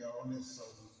you gave your only Son,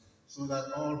 so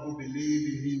that all who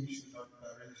believe in him should not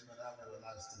perish but have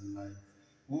everlasting life,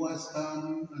 who has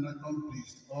come and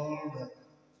accomplished all that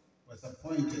was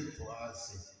appointed for our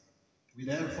sake. We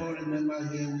therefore remember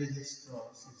here with his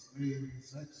cross, his grave,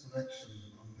 his resurrection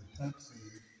on the foretaste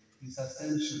his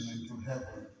ascension into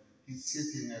heaven, his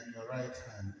sitting at your right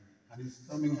hand, and his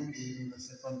coming again the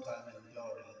second time in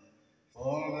glory. For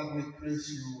all that we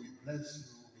praise you, we bless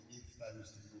you, we give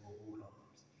thanks to you, O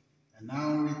Lord. And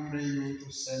now we pray you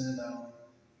to send down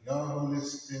your Holy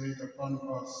Spirit upon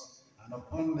us and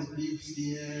upon the gifts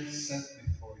here set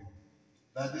before you,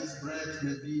 that this bread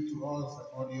may be to us the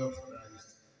body of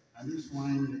Christ, and this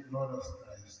wine the blood of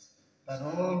Christ, that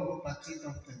all who partake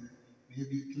of them may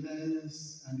be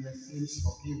cleansed and their sins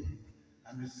forgiven,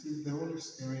 and receive the Holy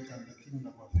Spirit and the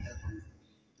kingdom of heaven,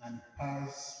 and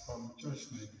pass from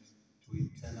judgment to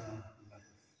eternal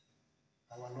life.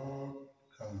 Our Lord,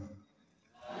 come.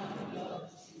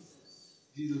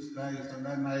 Jesus Christ, on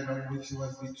that night on which he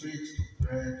was betrayed, took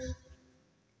bread,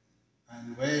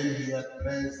 and when he had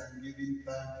blessed and given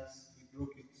thanks, he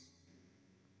broke it.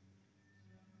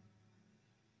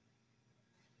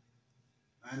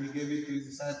 And he gave it to his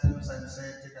disciples and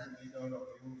said, "Take and eat all of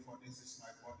you, for this is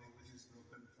my body which is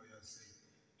broken for your sake.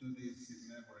 Do this in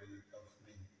memory of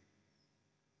me."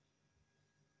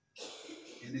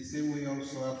 In the same way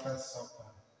also after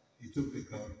supper, he took the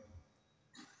cup.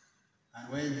 And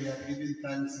when he had given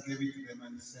thanks, he gave it to them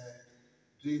and said,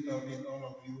 "Drink of it, all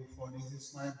of you, for this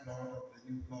is my blood of the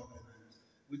new covenant,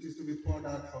 which is to be poured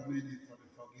out for many for the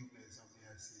forgiveness of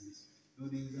their sins. Do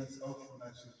this as often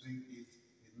as you drink it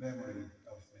in memory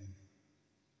of me."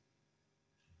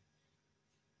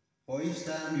 For each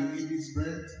time you eat this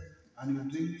bread and you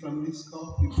drink from this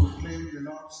cup, you proclaim the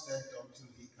Lord's death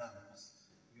until he comes.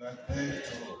 You are dead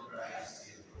to Christ,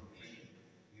 you proclaim.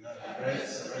 You are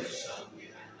resurrection, we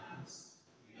announce.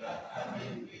 You are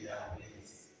coming, we await.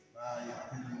 By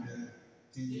the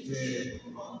TJ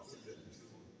Montezatu,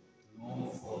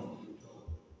 no Fondo,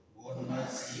 one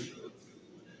mercy to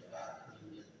the back.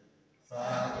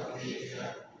 Father, Keja,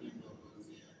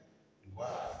 Kuinogonia,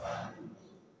 Wafando,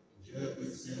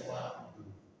 Jebusewa,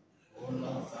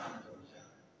 Ono Fando,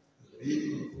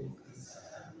 Limu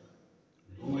Fukasano,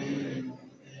 Luene,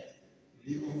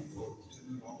 Limu Futu,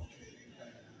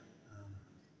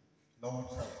 Lord,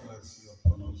 have mercy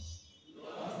upon us.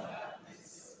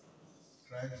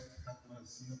 Christ, have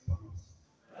mercy upon us.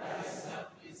 Christ,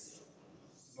 have mercy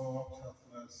upon us. Lord, have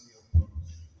mercy upon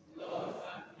us. Lord,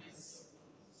 have mercy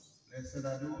upon us. Blessed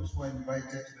are those who are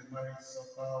invited to the marriage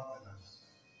supper of the Lamb.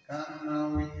 Come now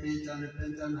with faith and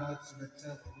repentant hearts to the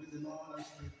table which the Lord has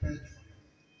prepared for you.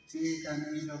 Take and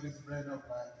eat of his bread of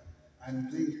life,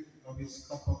 and drink of his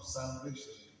cup of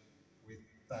salvation with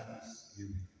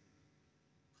thanksgiving.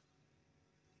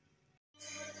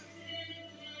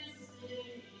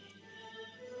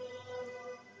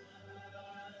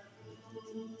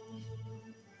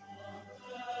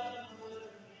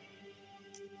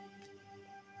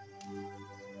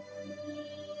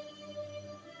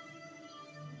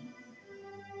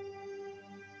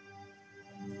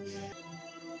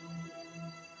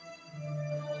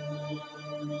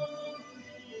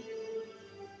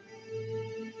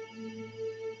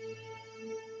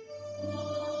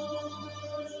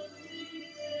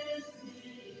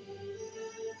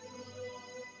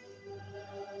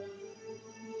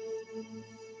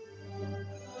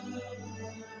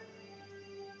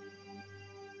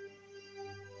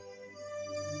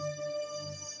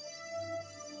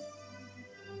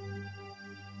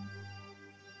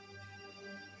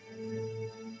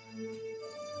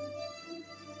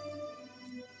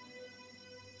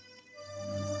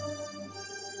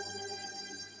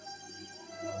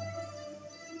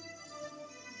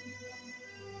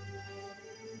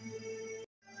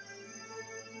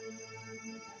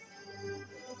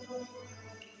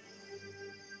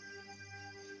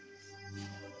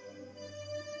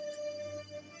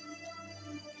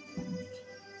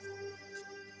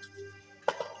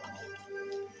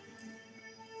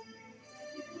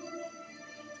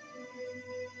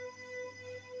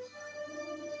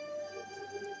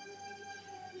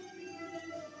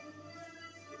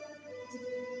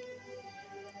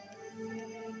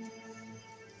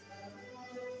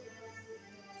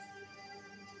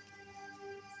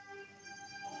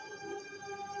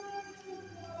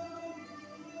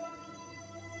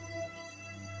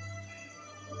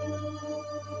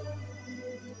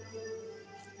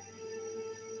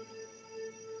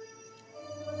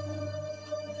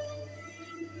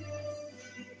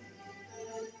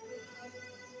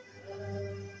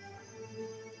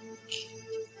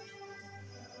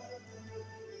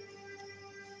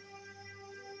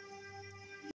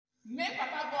 May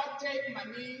Papa God take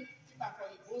money for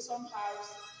the bosom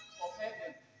house of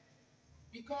heaven.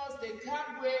 Because the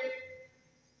God way,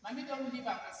 money don't live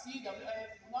and see the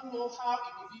earth, we don't know how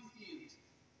it will be filled.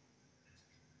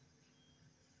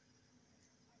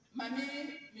 Mommy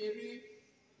Mary,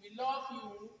 we love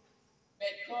you,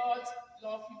 but God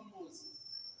loves you most.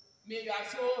 May your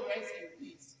soul rest in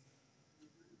peace.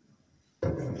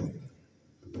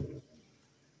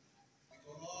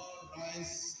 All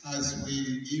rise as we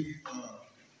give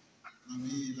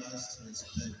Mommy last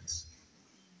respect.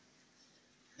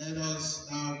 Let us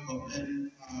now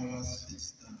commend our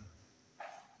sister,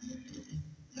 Mary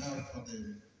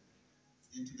Yafodem,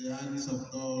 into the hands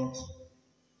of God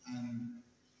and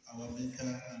our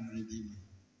Maker and Redeemer.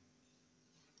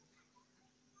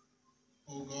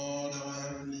 O God, our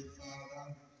Heavenly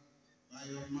Father, by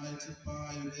your mighty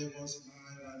power you gave us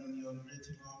life, and in your great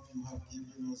love you have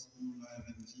given us new life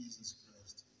in Jesus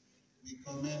Christ. We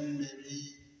commend Mary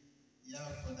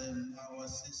Yafodem, our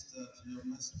sister, to your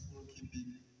merciful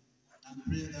keeping, and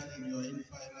pray that in your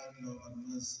infinite love and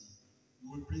mercy,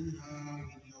 you will bring her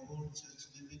with your whole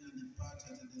church, living and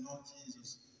departed in the Lord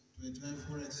Jesus, to a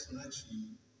joyful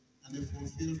resurrection and the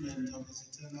fulfillment of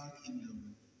his eternal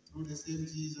kingdom, through the same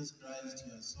Jesus Christ,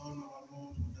 your Son, our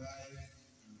Lord, who died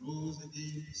and rose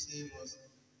again to save us,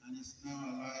 and is now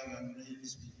alive and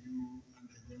reigns with you and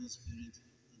the Holy Spirit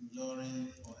in glory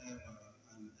forever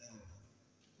and ever.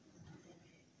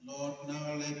 Lord,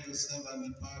 now let your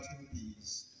servant depart in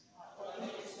peace.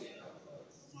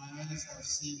 My eyes have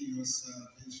seen your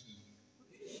salvation,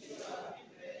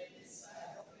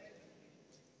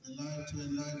 the light to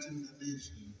enlighten the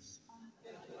nations.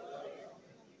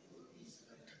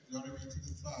 Glory be to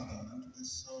the Father, and to the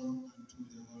Son, and to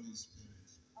the Holy Spirit.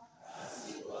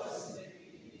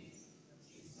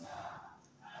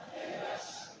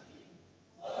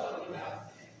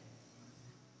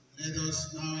 Let us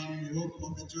now, in the hope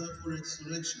of a joyful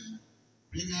resurrection,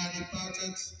 bring our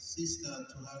departed sister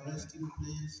to her resting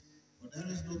place, for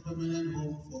there is no permanent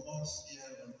home for us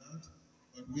here on earth,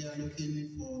 but we are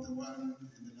looking for the one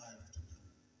in the life to come.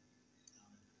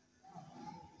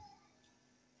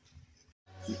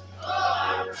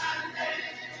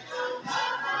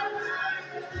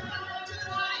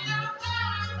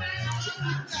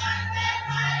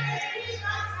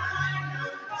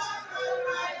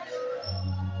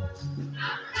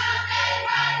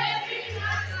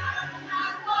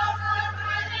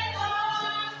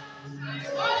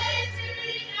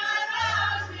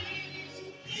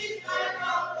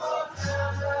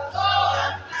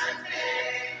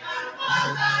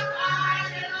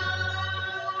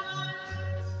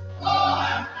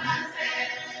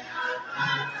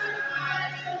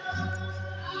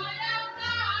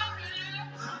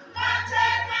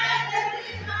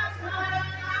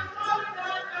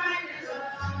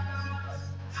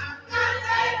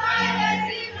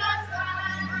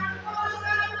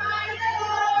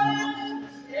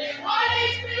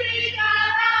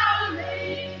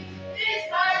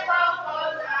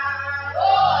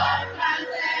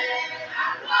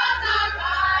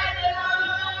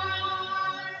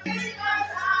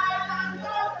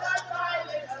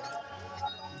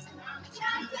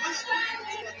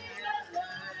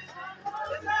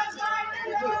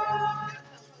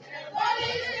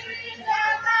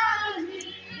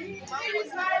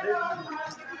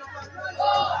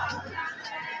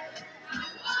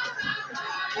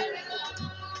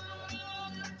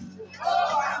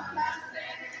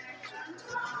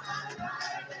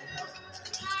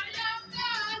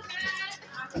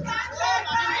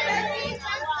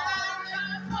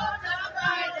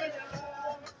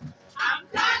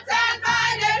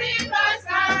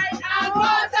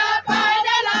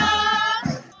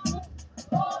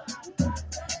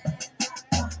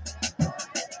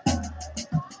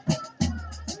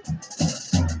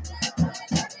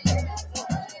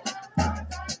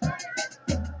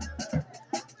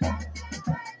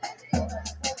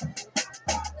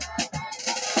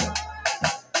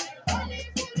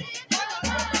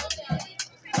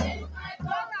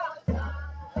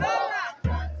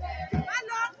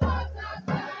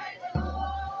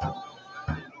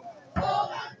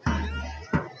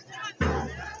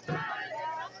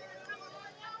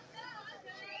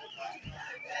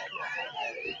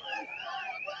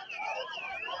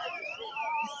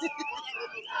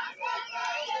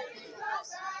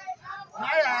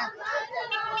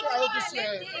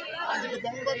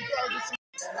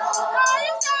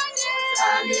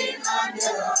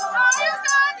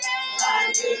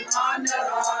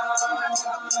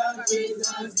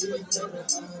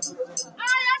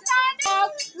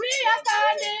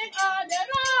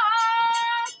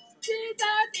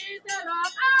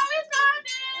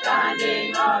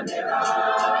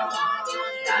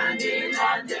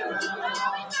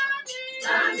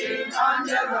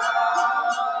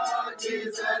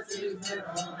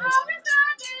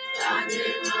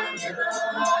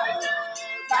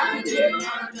 Standing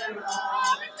on the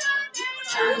rock.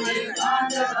 Standing on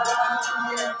the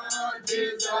rock.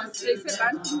 Jesus is the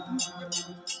rock.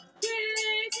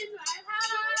 Peace in my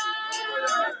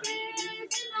heart.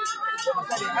 Peace in my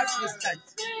heart.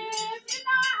 Peace in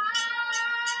my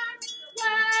heart.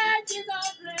 Where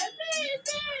Jesus lives.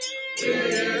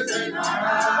 Peace in my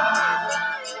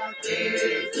heart.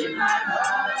 Peace in my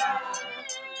heart.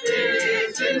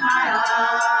 Peace in my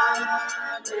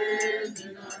heart. Peace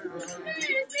in my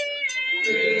heart.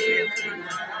 Peace in my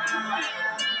heart.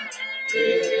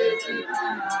 Peace in my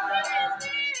heart.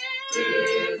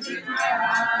 Peace in my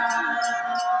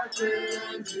heart. Peace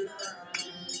in my heart.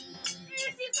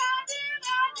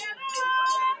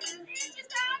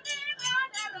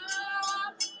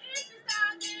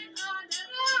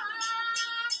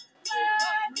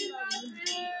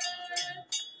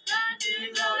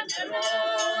 Standing on the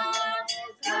rock,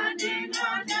 standing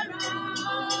on the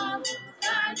rock,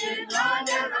 standing on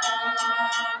the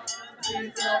rock,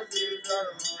 Jesus is the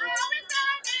rock.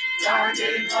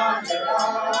 Standing on the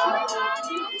rock,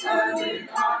 standing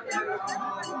on the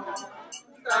rock,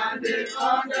 standing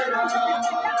on the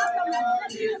rock,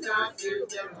 Jesus is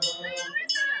the rock.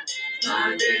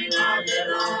 Standing on the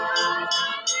rock,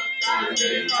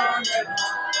 standing on the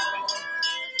rock,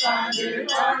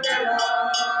 standing on the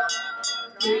rock.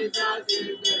 Jesus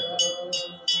is the Lord.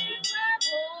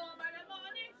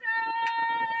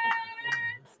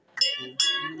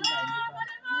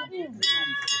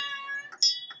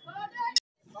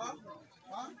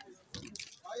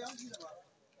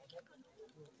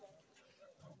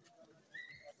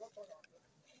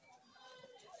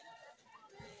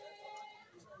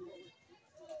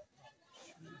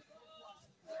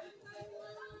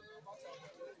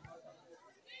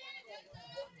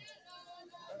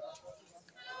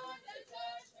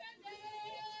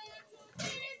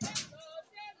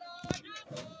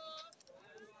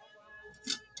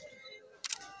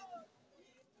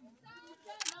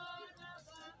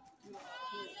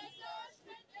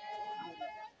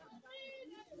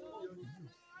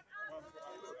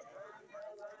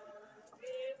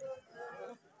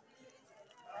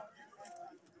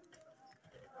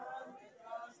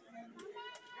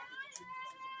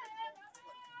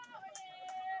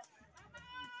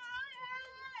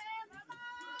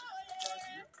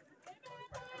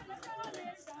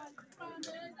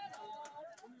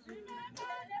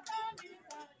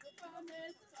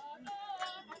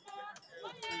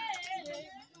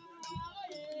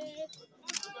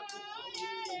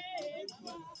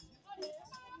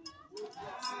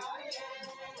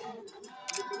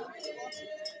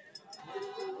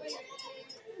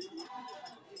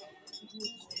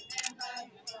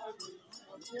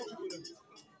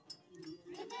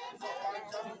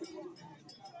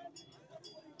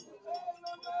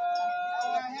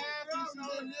 Our help is in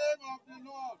the name of the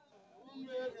Lord, who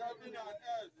made heaven and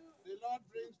earth. The Lord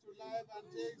brings to life and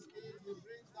takes ill. He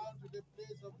brings down to the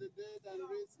place of the dead and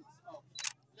raises up.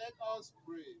 Let us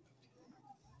pray.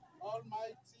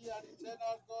 Almighty and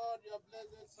eternal God, your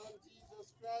blessed Son Jesus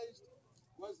Christ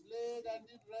was laid and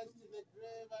did rest in the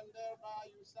grave, and thereby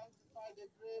you sanctified the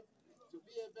grave to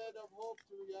be a bed of hope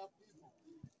to your people.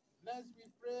 Bless, we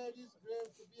pray, this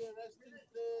grave to be a resting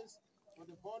place for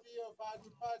the body of our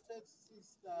departed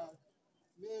sister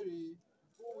Mary,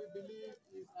 who we believe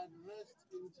is at rest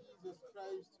in Jesus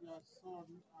Christ, your Son,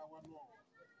 our Lord.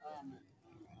 Amen.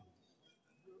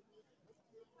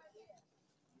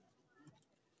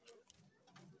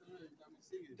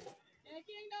 The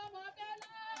kingdom of the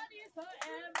Lord is for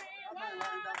everyone.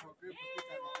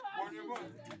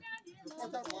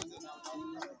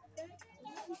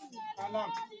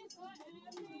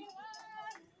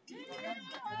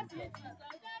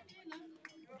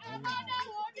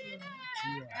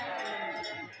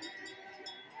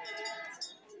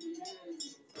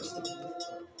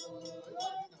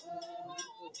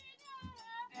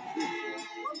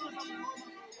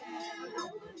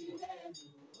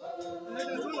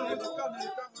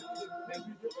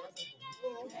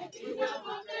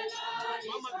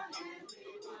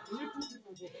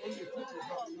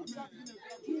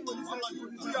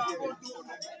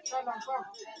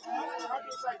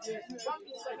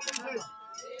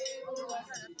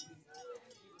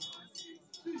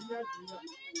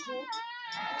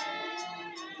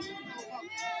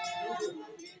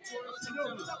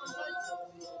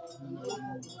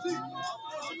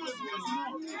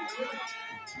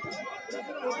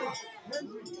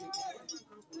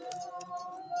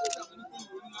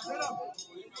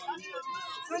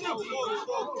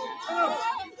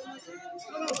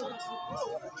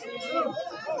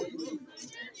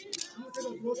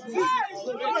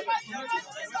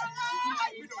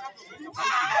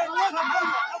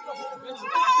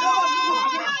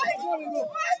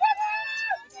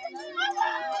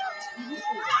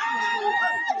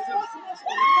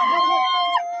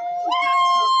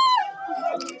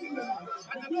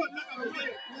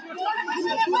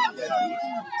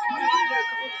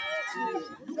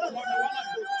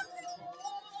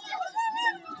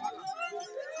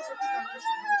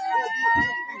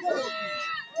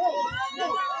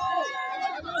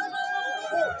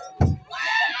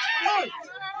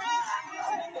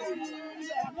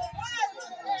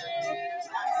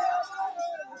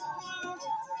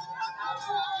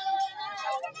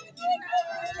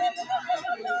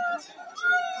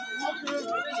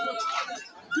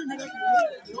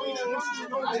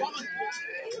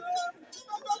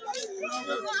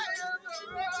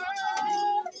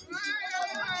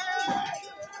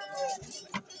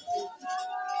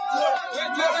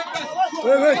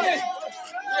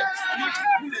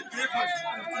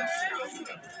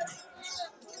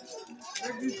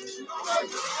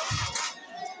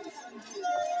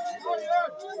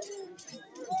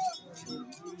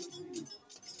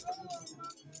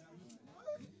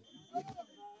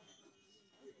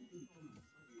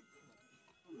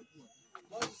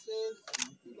 God says,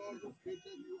 the Lord who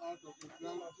created you out of the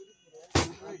ground,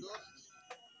 and dust,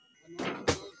 and unto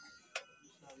dust you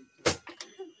shall return.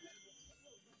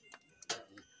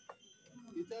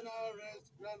 Eternal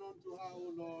rest grant unto her, O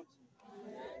Lord.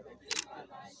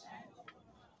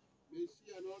 May she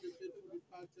and all the faithful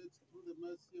departed through the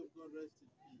mercy of God rest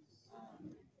in peace.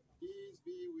 Peace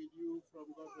be with you from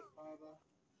God the Father,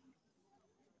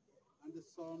 and the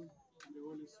Son, and the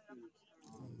Holy Spirit.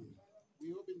 We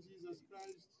hope in Jesus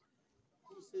Christ,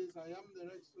 who says, I am the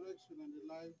resurrection and the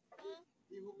life.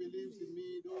 He who believes in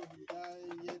me, though he die,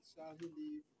 yet shall he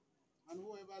live. And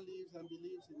whoever lives and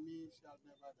believes in me shall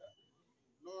never die.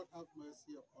 Lord, have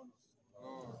mercy upon us.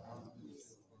 Lord, have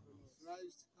mercy upon us.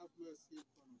 Christ, have mercy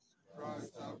upon us. Christ,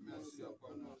 have mercy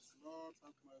upon us. Lord,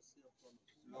 have mercy upon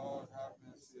us. Lord, have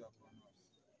mercy upon us.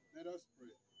 Let us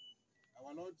pray.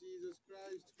 Our Lord Jesus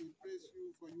Christ, we praise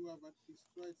you, for you have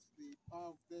destroyed the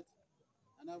power of death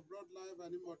and have brought life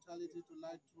and immortality to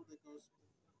light through the gospel.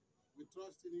 We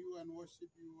trust in you and worship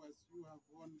you as you have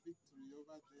won victory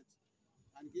over death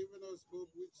and given us hope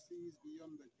which sees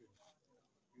beyond the grave.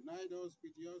 Unite us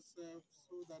with yourself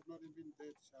so that not even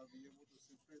death shall be able to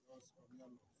separate us from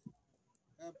your love.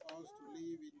 Help us to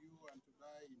live in you and to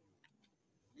die in you.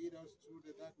 Lead us through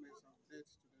the darkness of death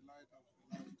to the light of the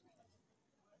life to come.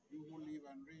 You who live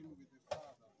and reign with the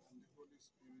Father and the Holy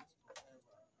Spirit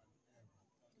forever and ever.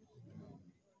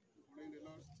 Amen. Following the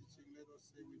Lord's teaching, let us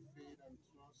say with faith and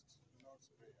trust the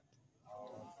Lord's Prayer.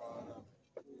 Our Father,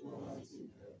 who art in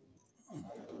heaven,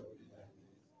 hallowed be thy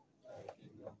name. Thy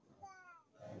kingdom come,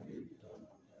 thy will be done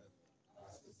on earth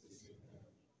as it is in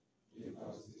heaven. Give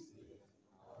us this day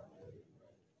our daily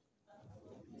bread, and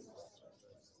forgive us our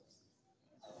trespasses,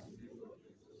 as we forgive those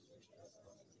who trespass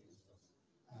against us.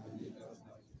 And lead us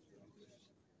not into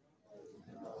temptation, but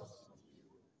deliver us from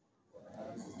evil. For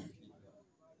thine is the kingdom,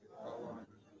 the power, and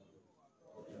the glory,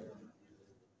 forever and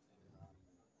ever.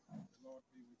 Amen. Lord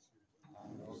be with you.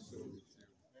 And also with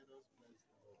you. Let us bless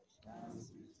the Lord.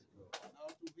 Thanks be to God. Now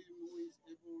to him who is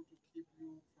able to keep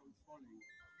you from falling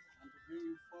and to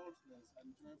bring you faultless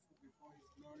and joyful before his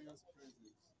glorious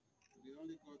presence, to the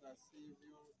only God our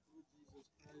Savior, through Jesus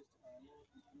Christ our Lord,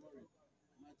 with glory,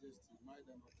 majesty, might,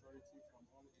 and authority from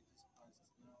all ages past,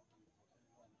 now and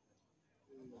forever and ever.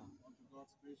 Amen. Unto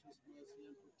God's gracious mercy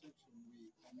and protection we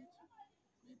commit you.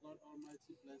 May God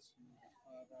Almighty bless you, the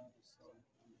Father, the Son,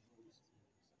 and the Holy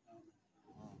Spirit. Amen.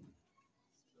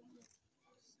 Amen.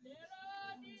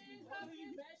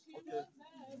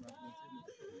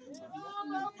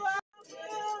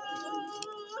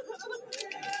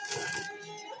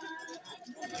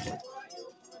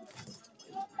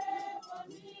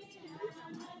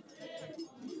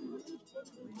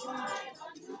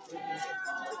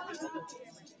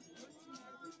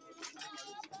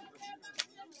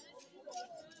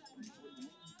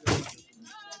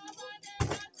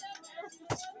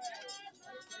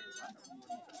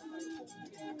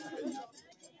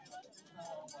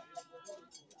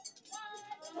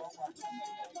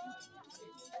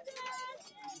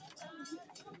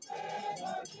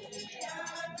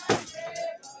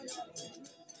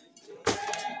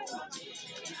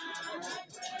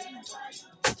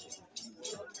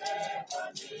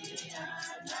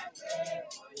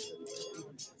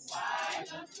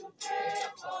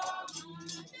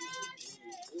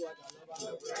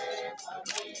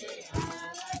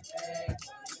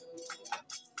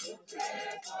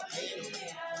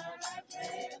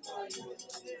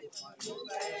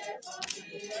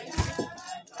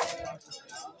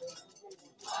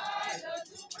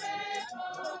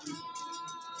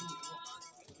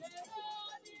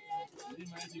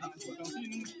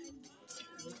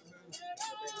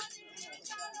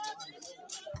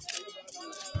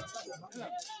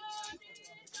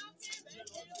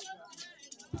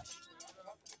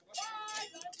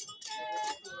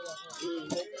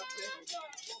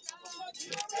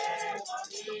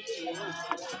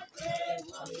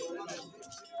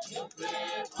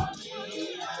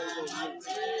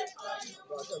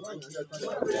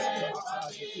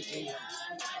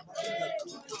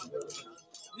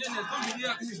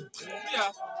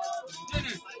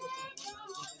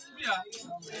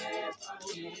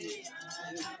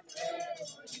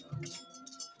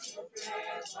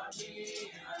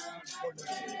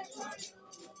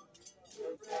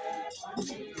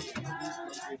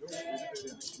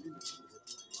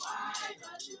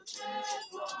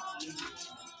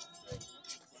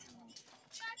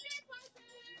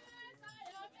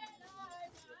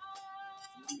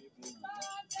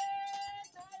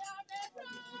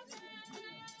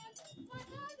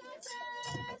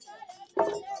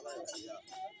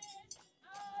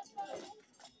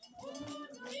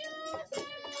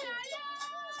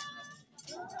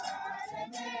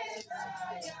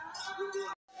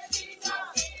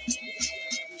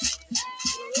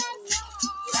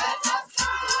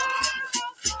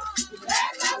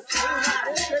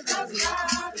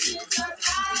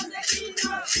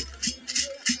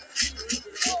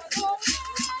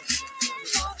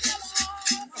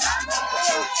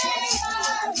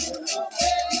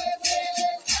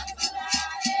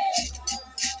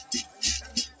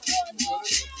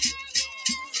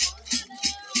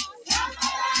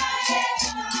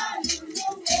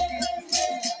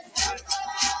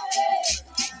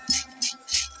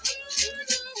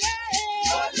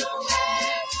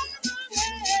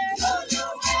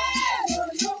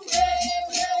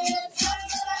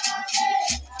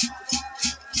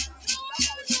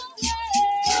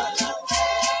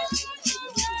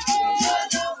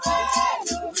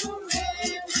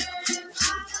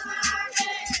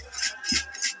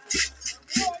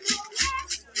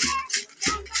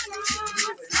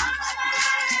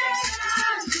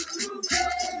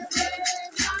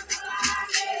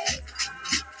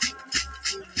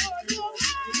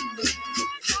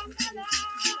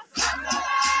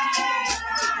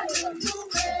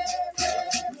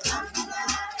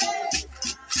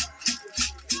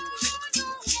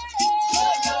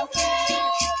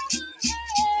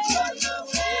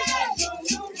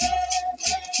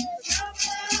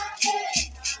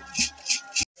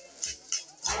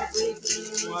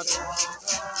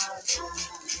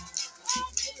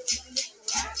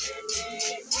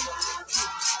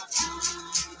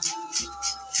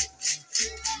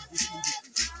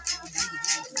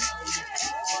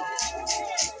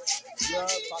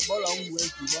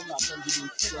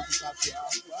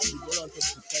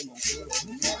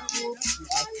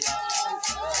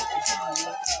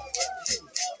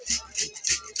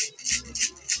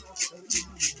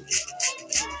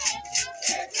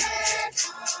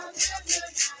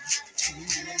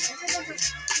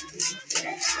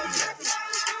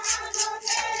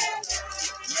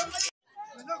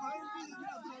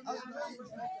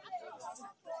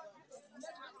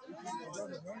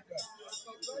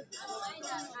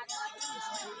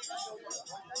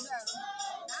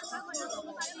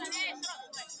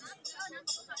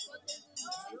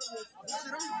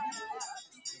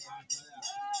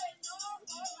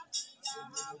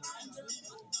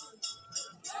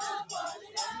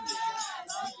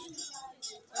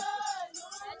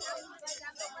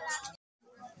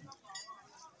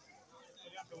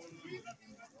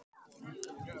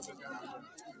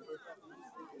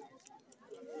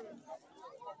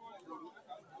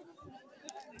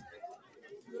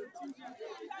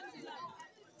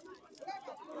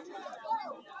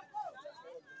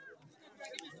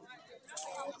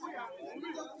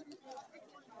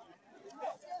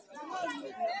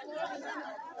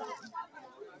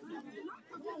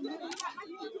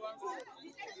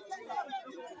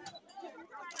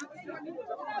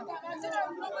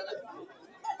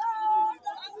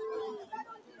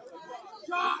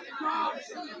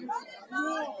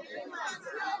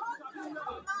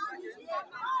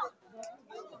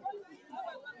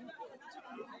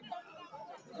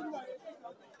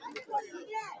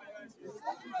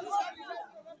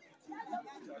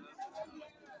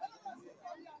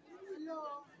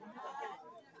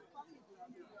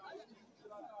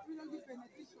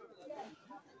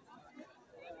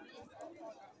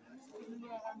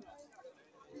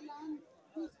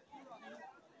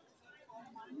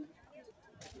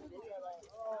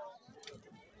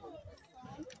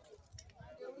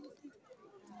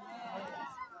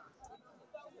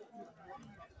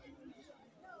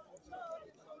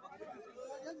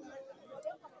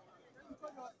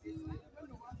 And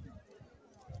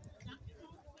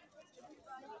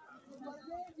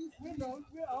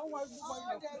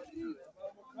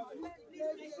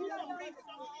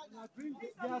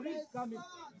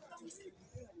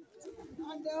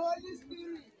the Holy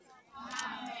Spirit.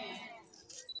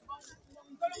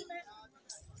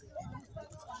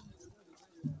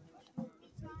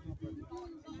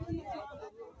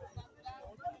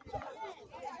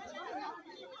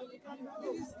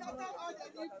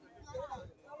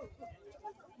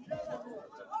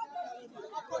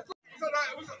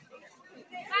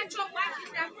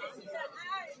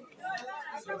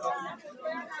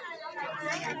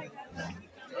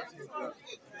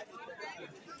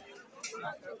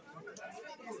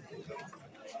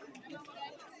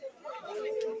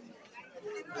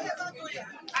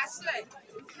 I swear.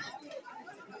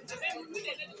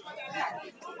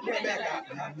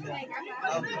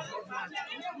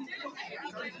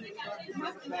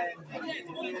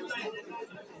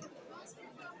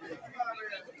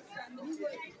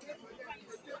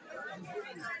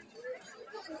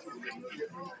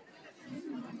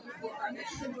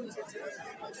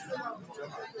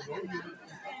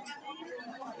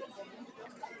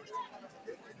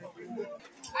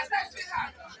 I said,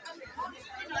 sweetheart.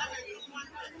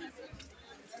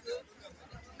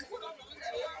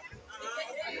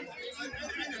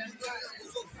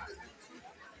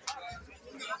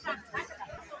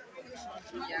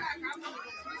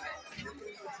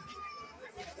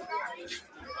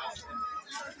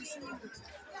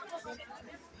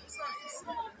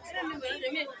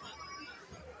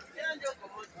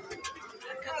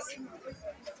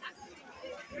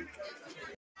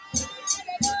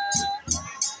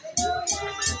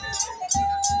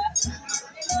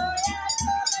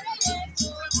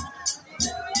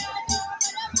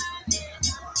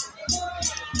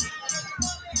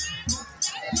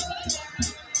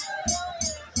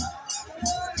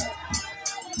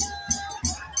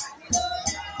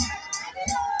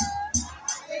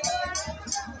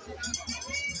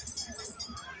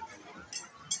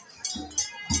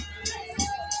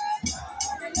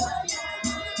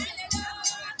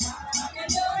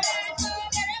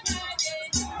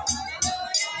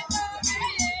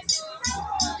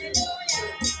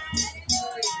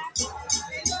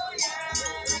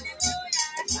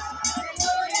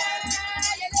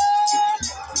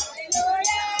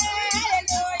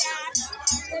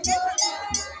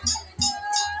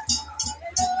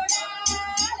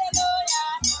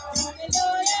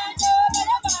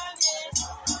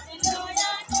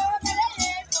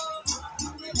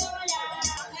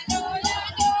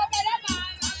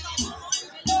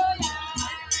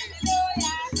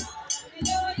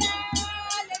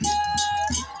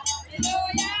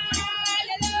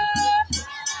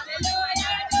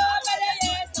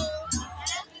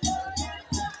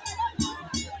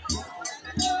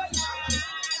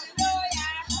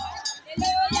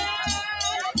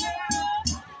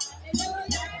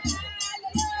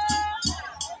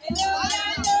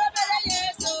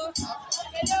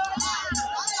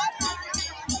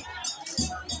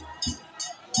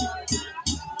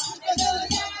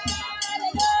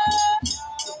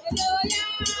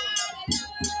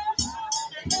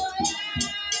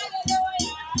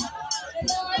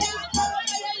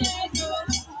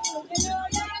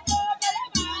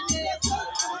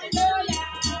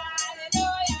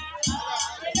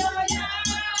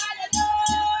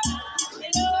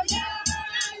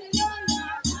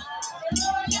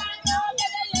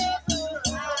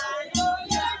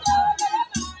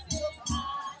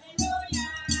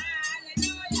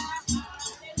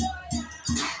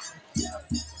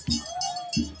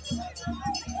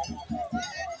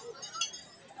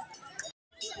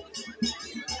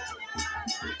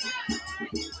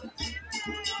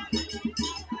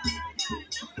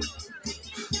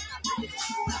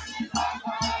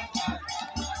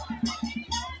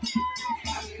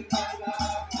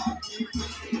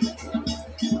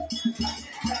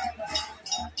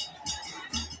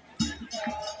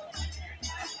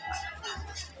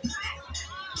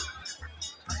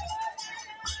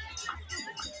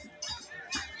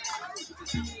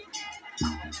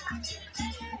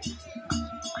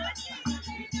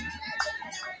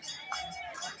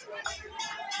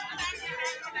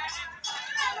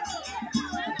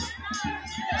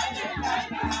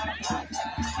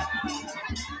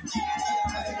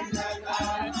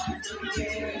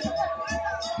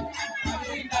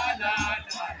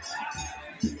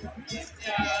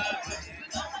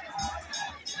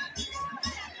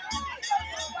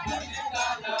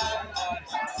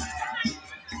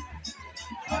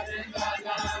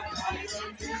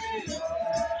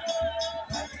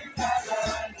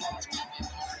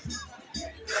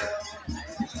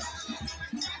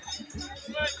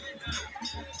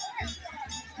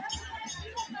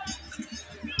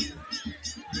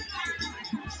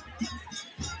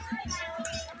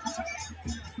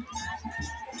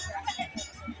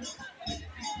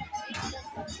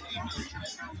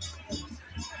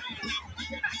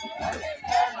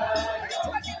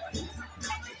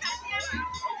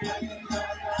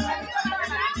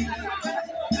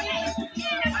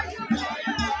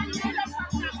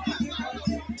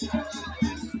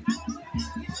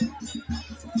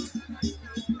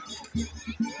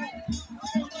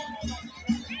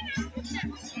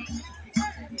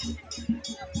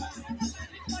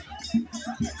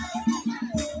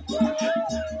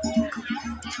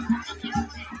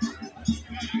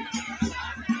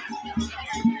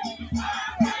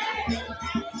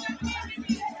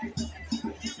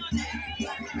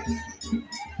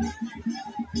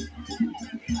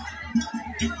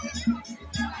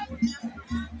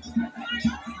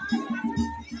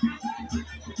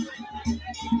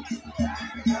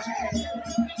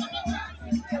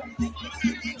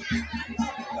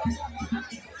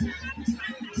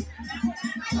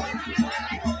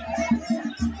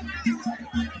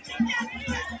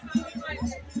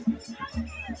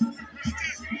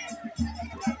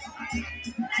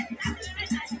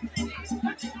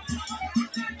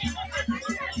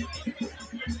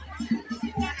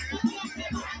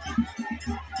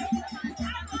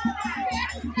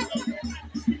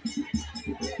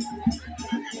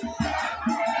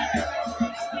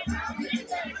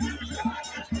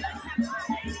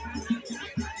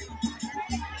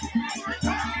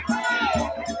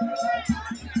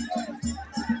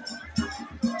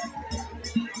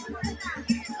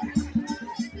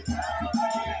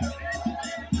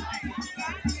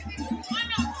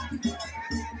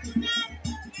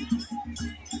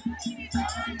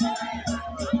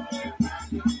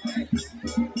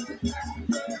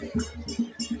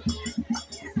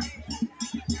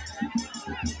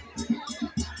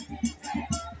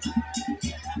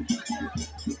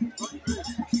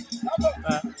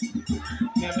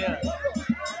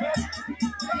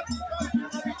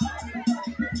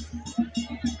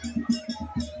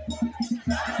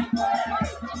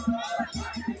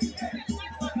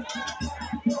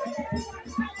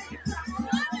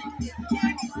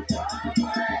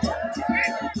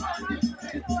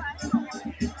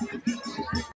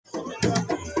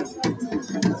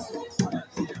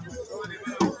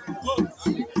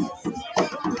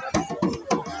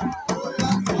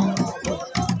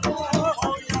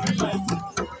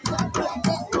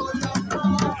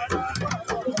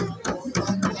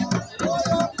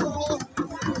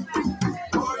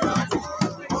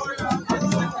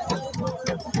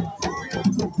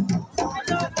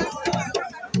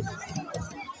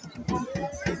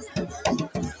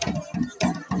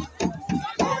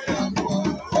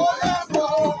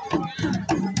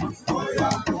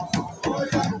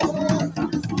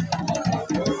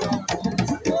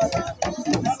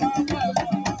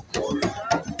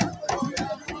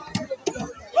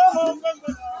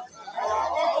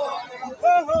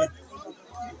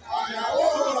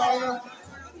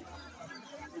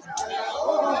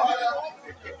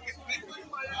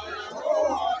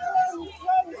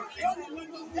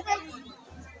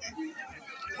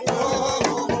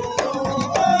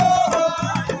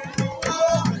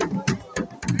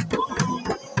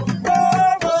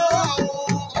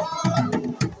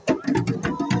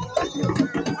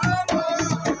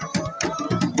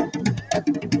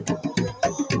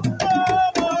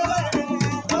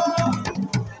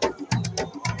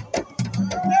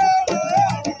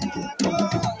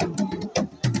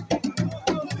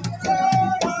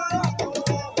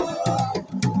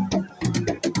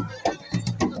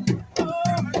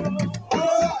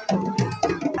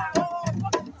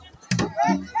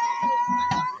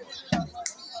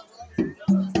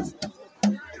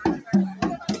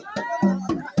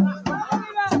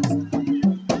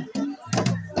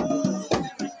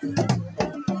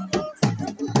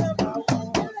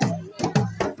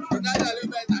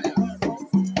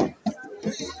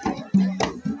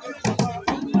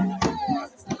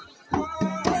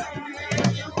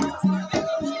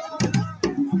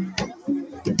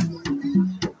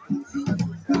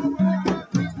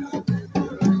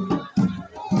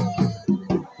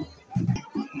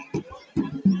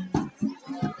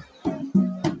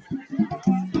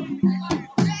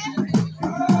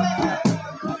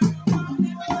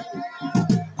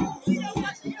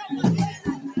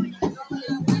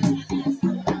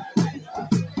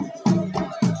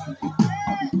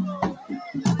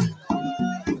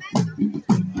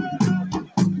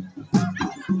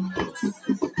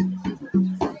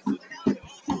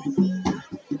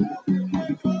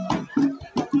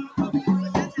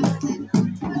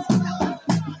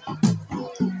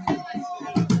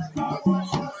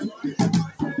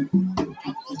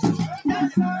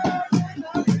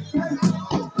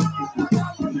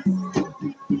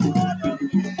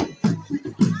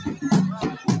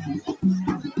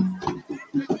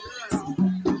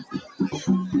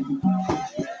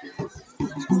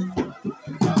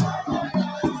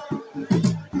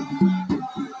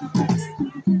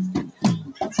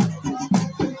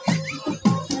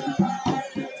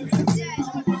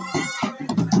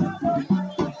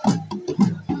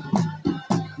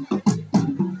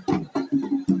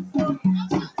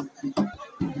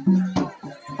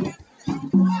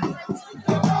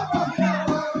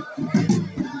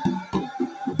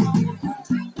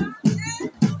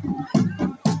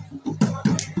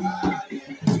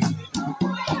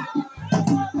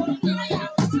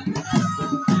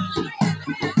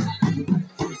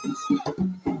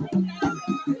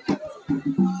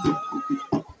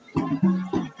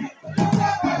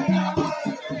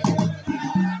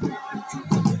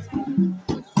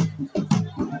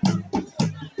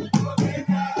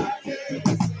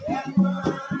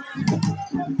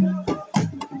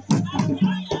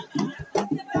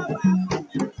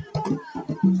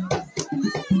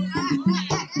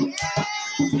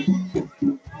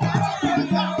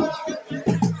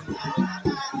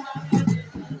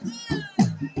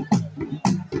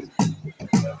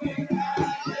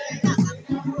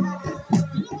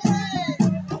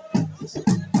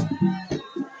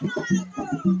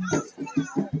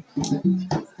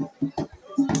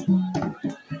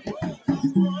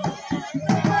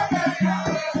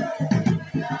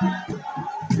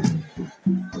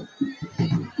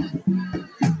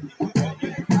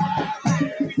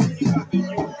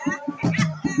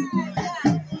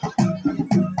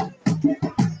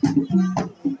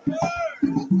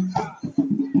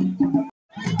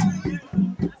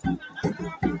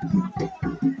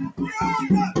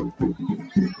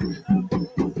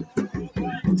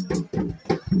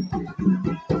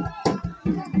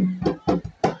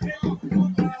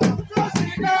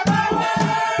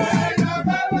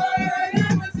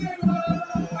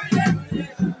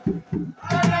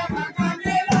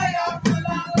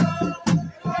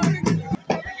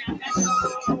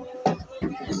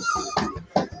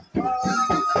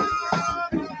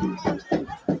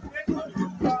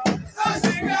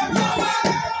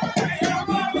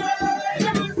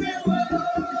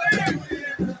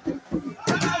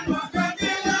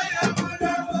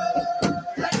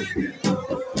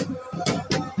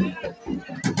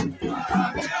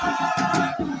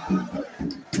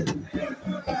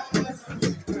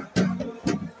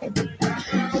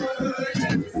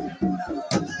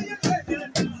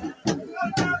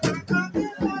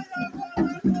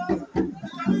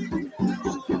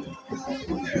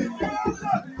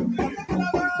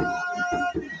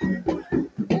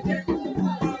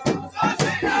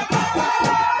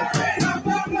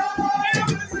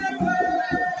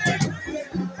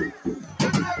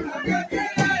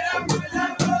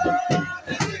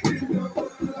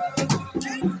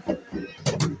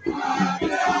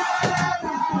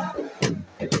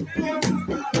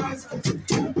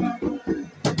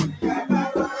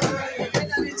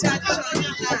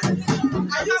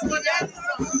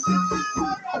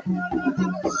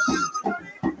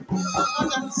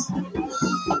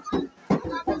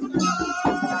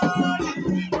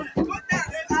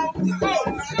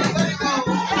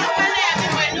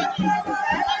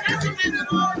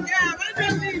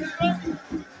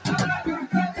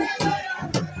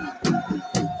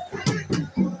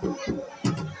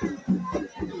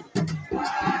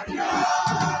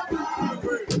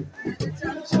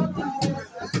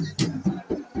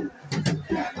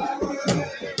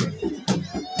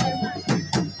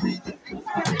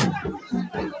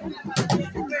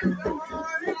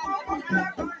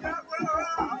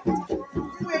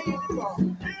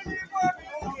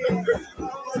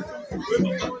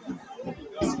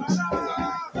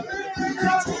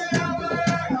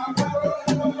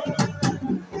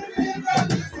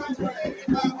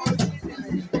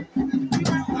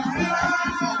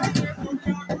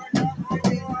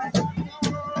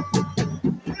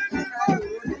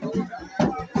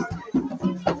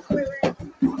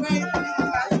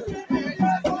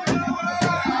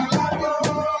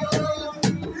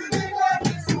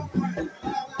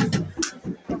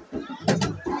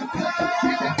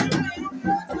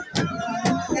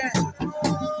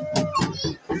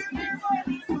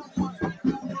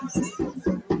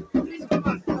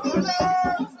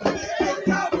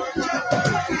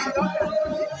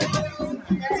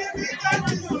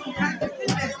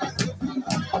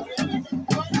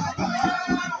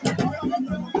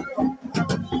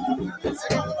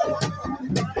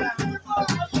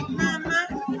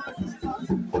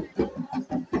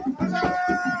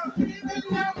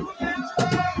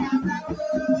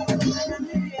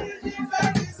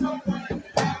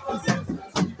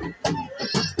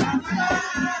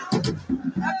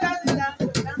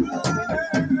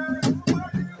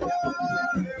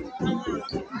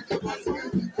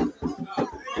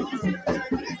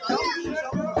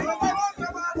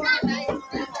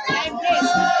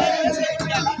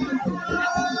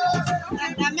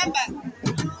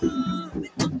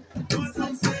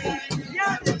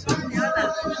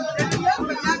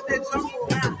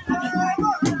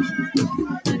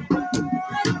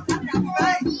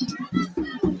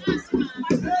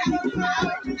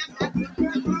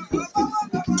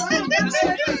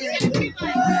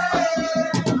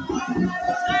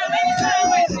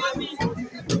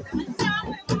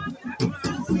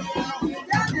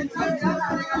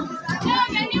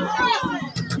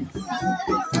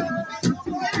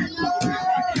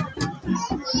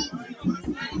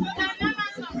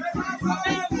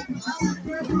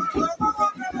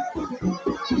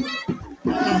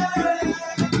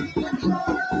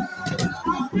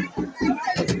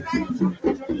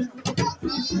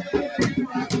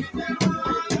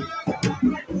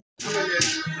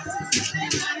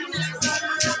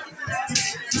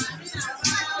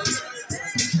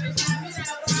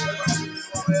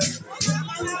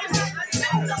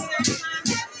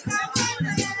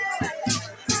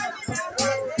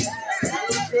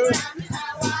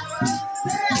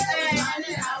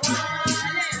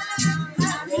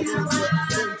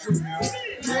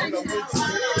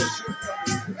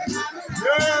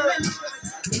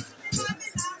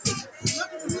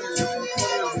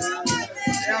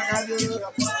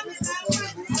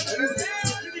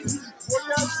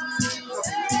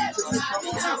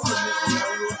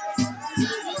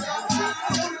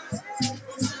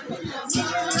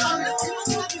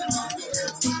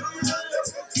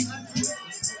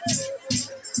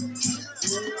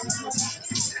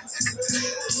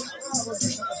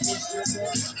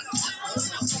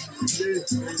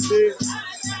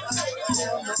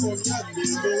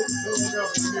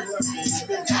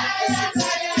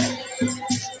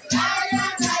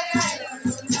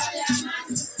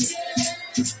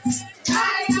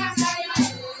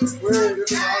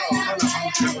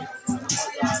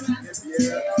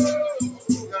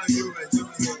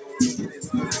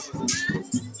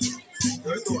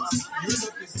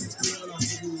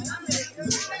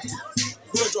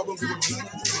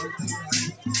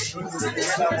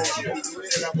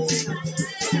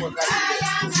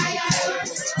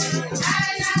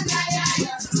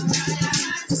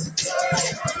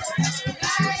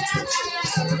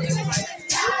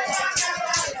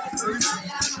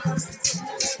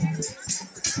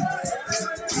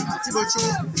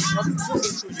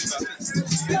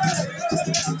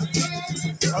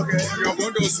 Okay, you're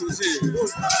going to see.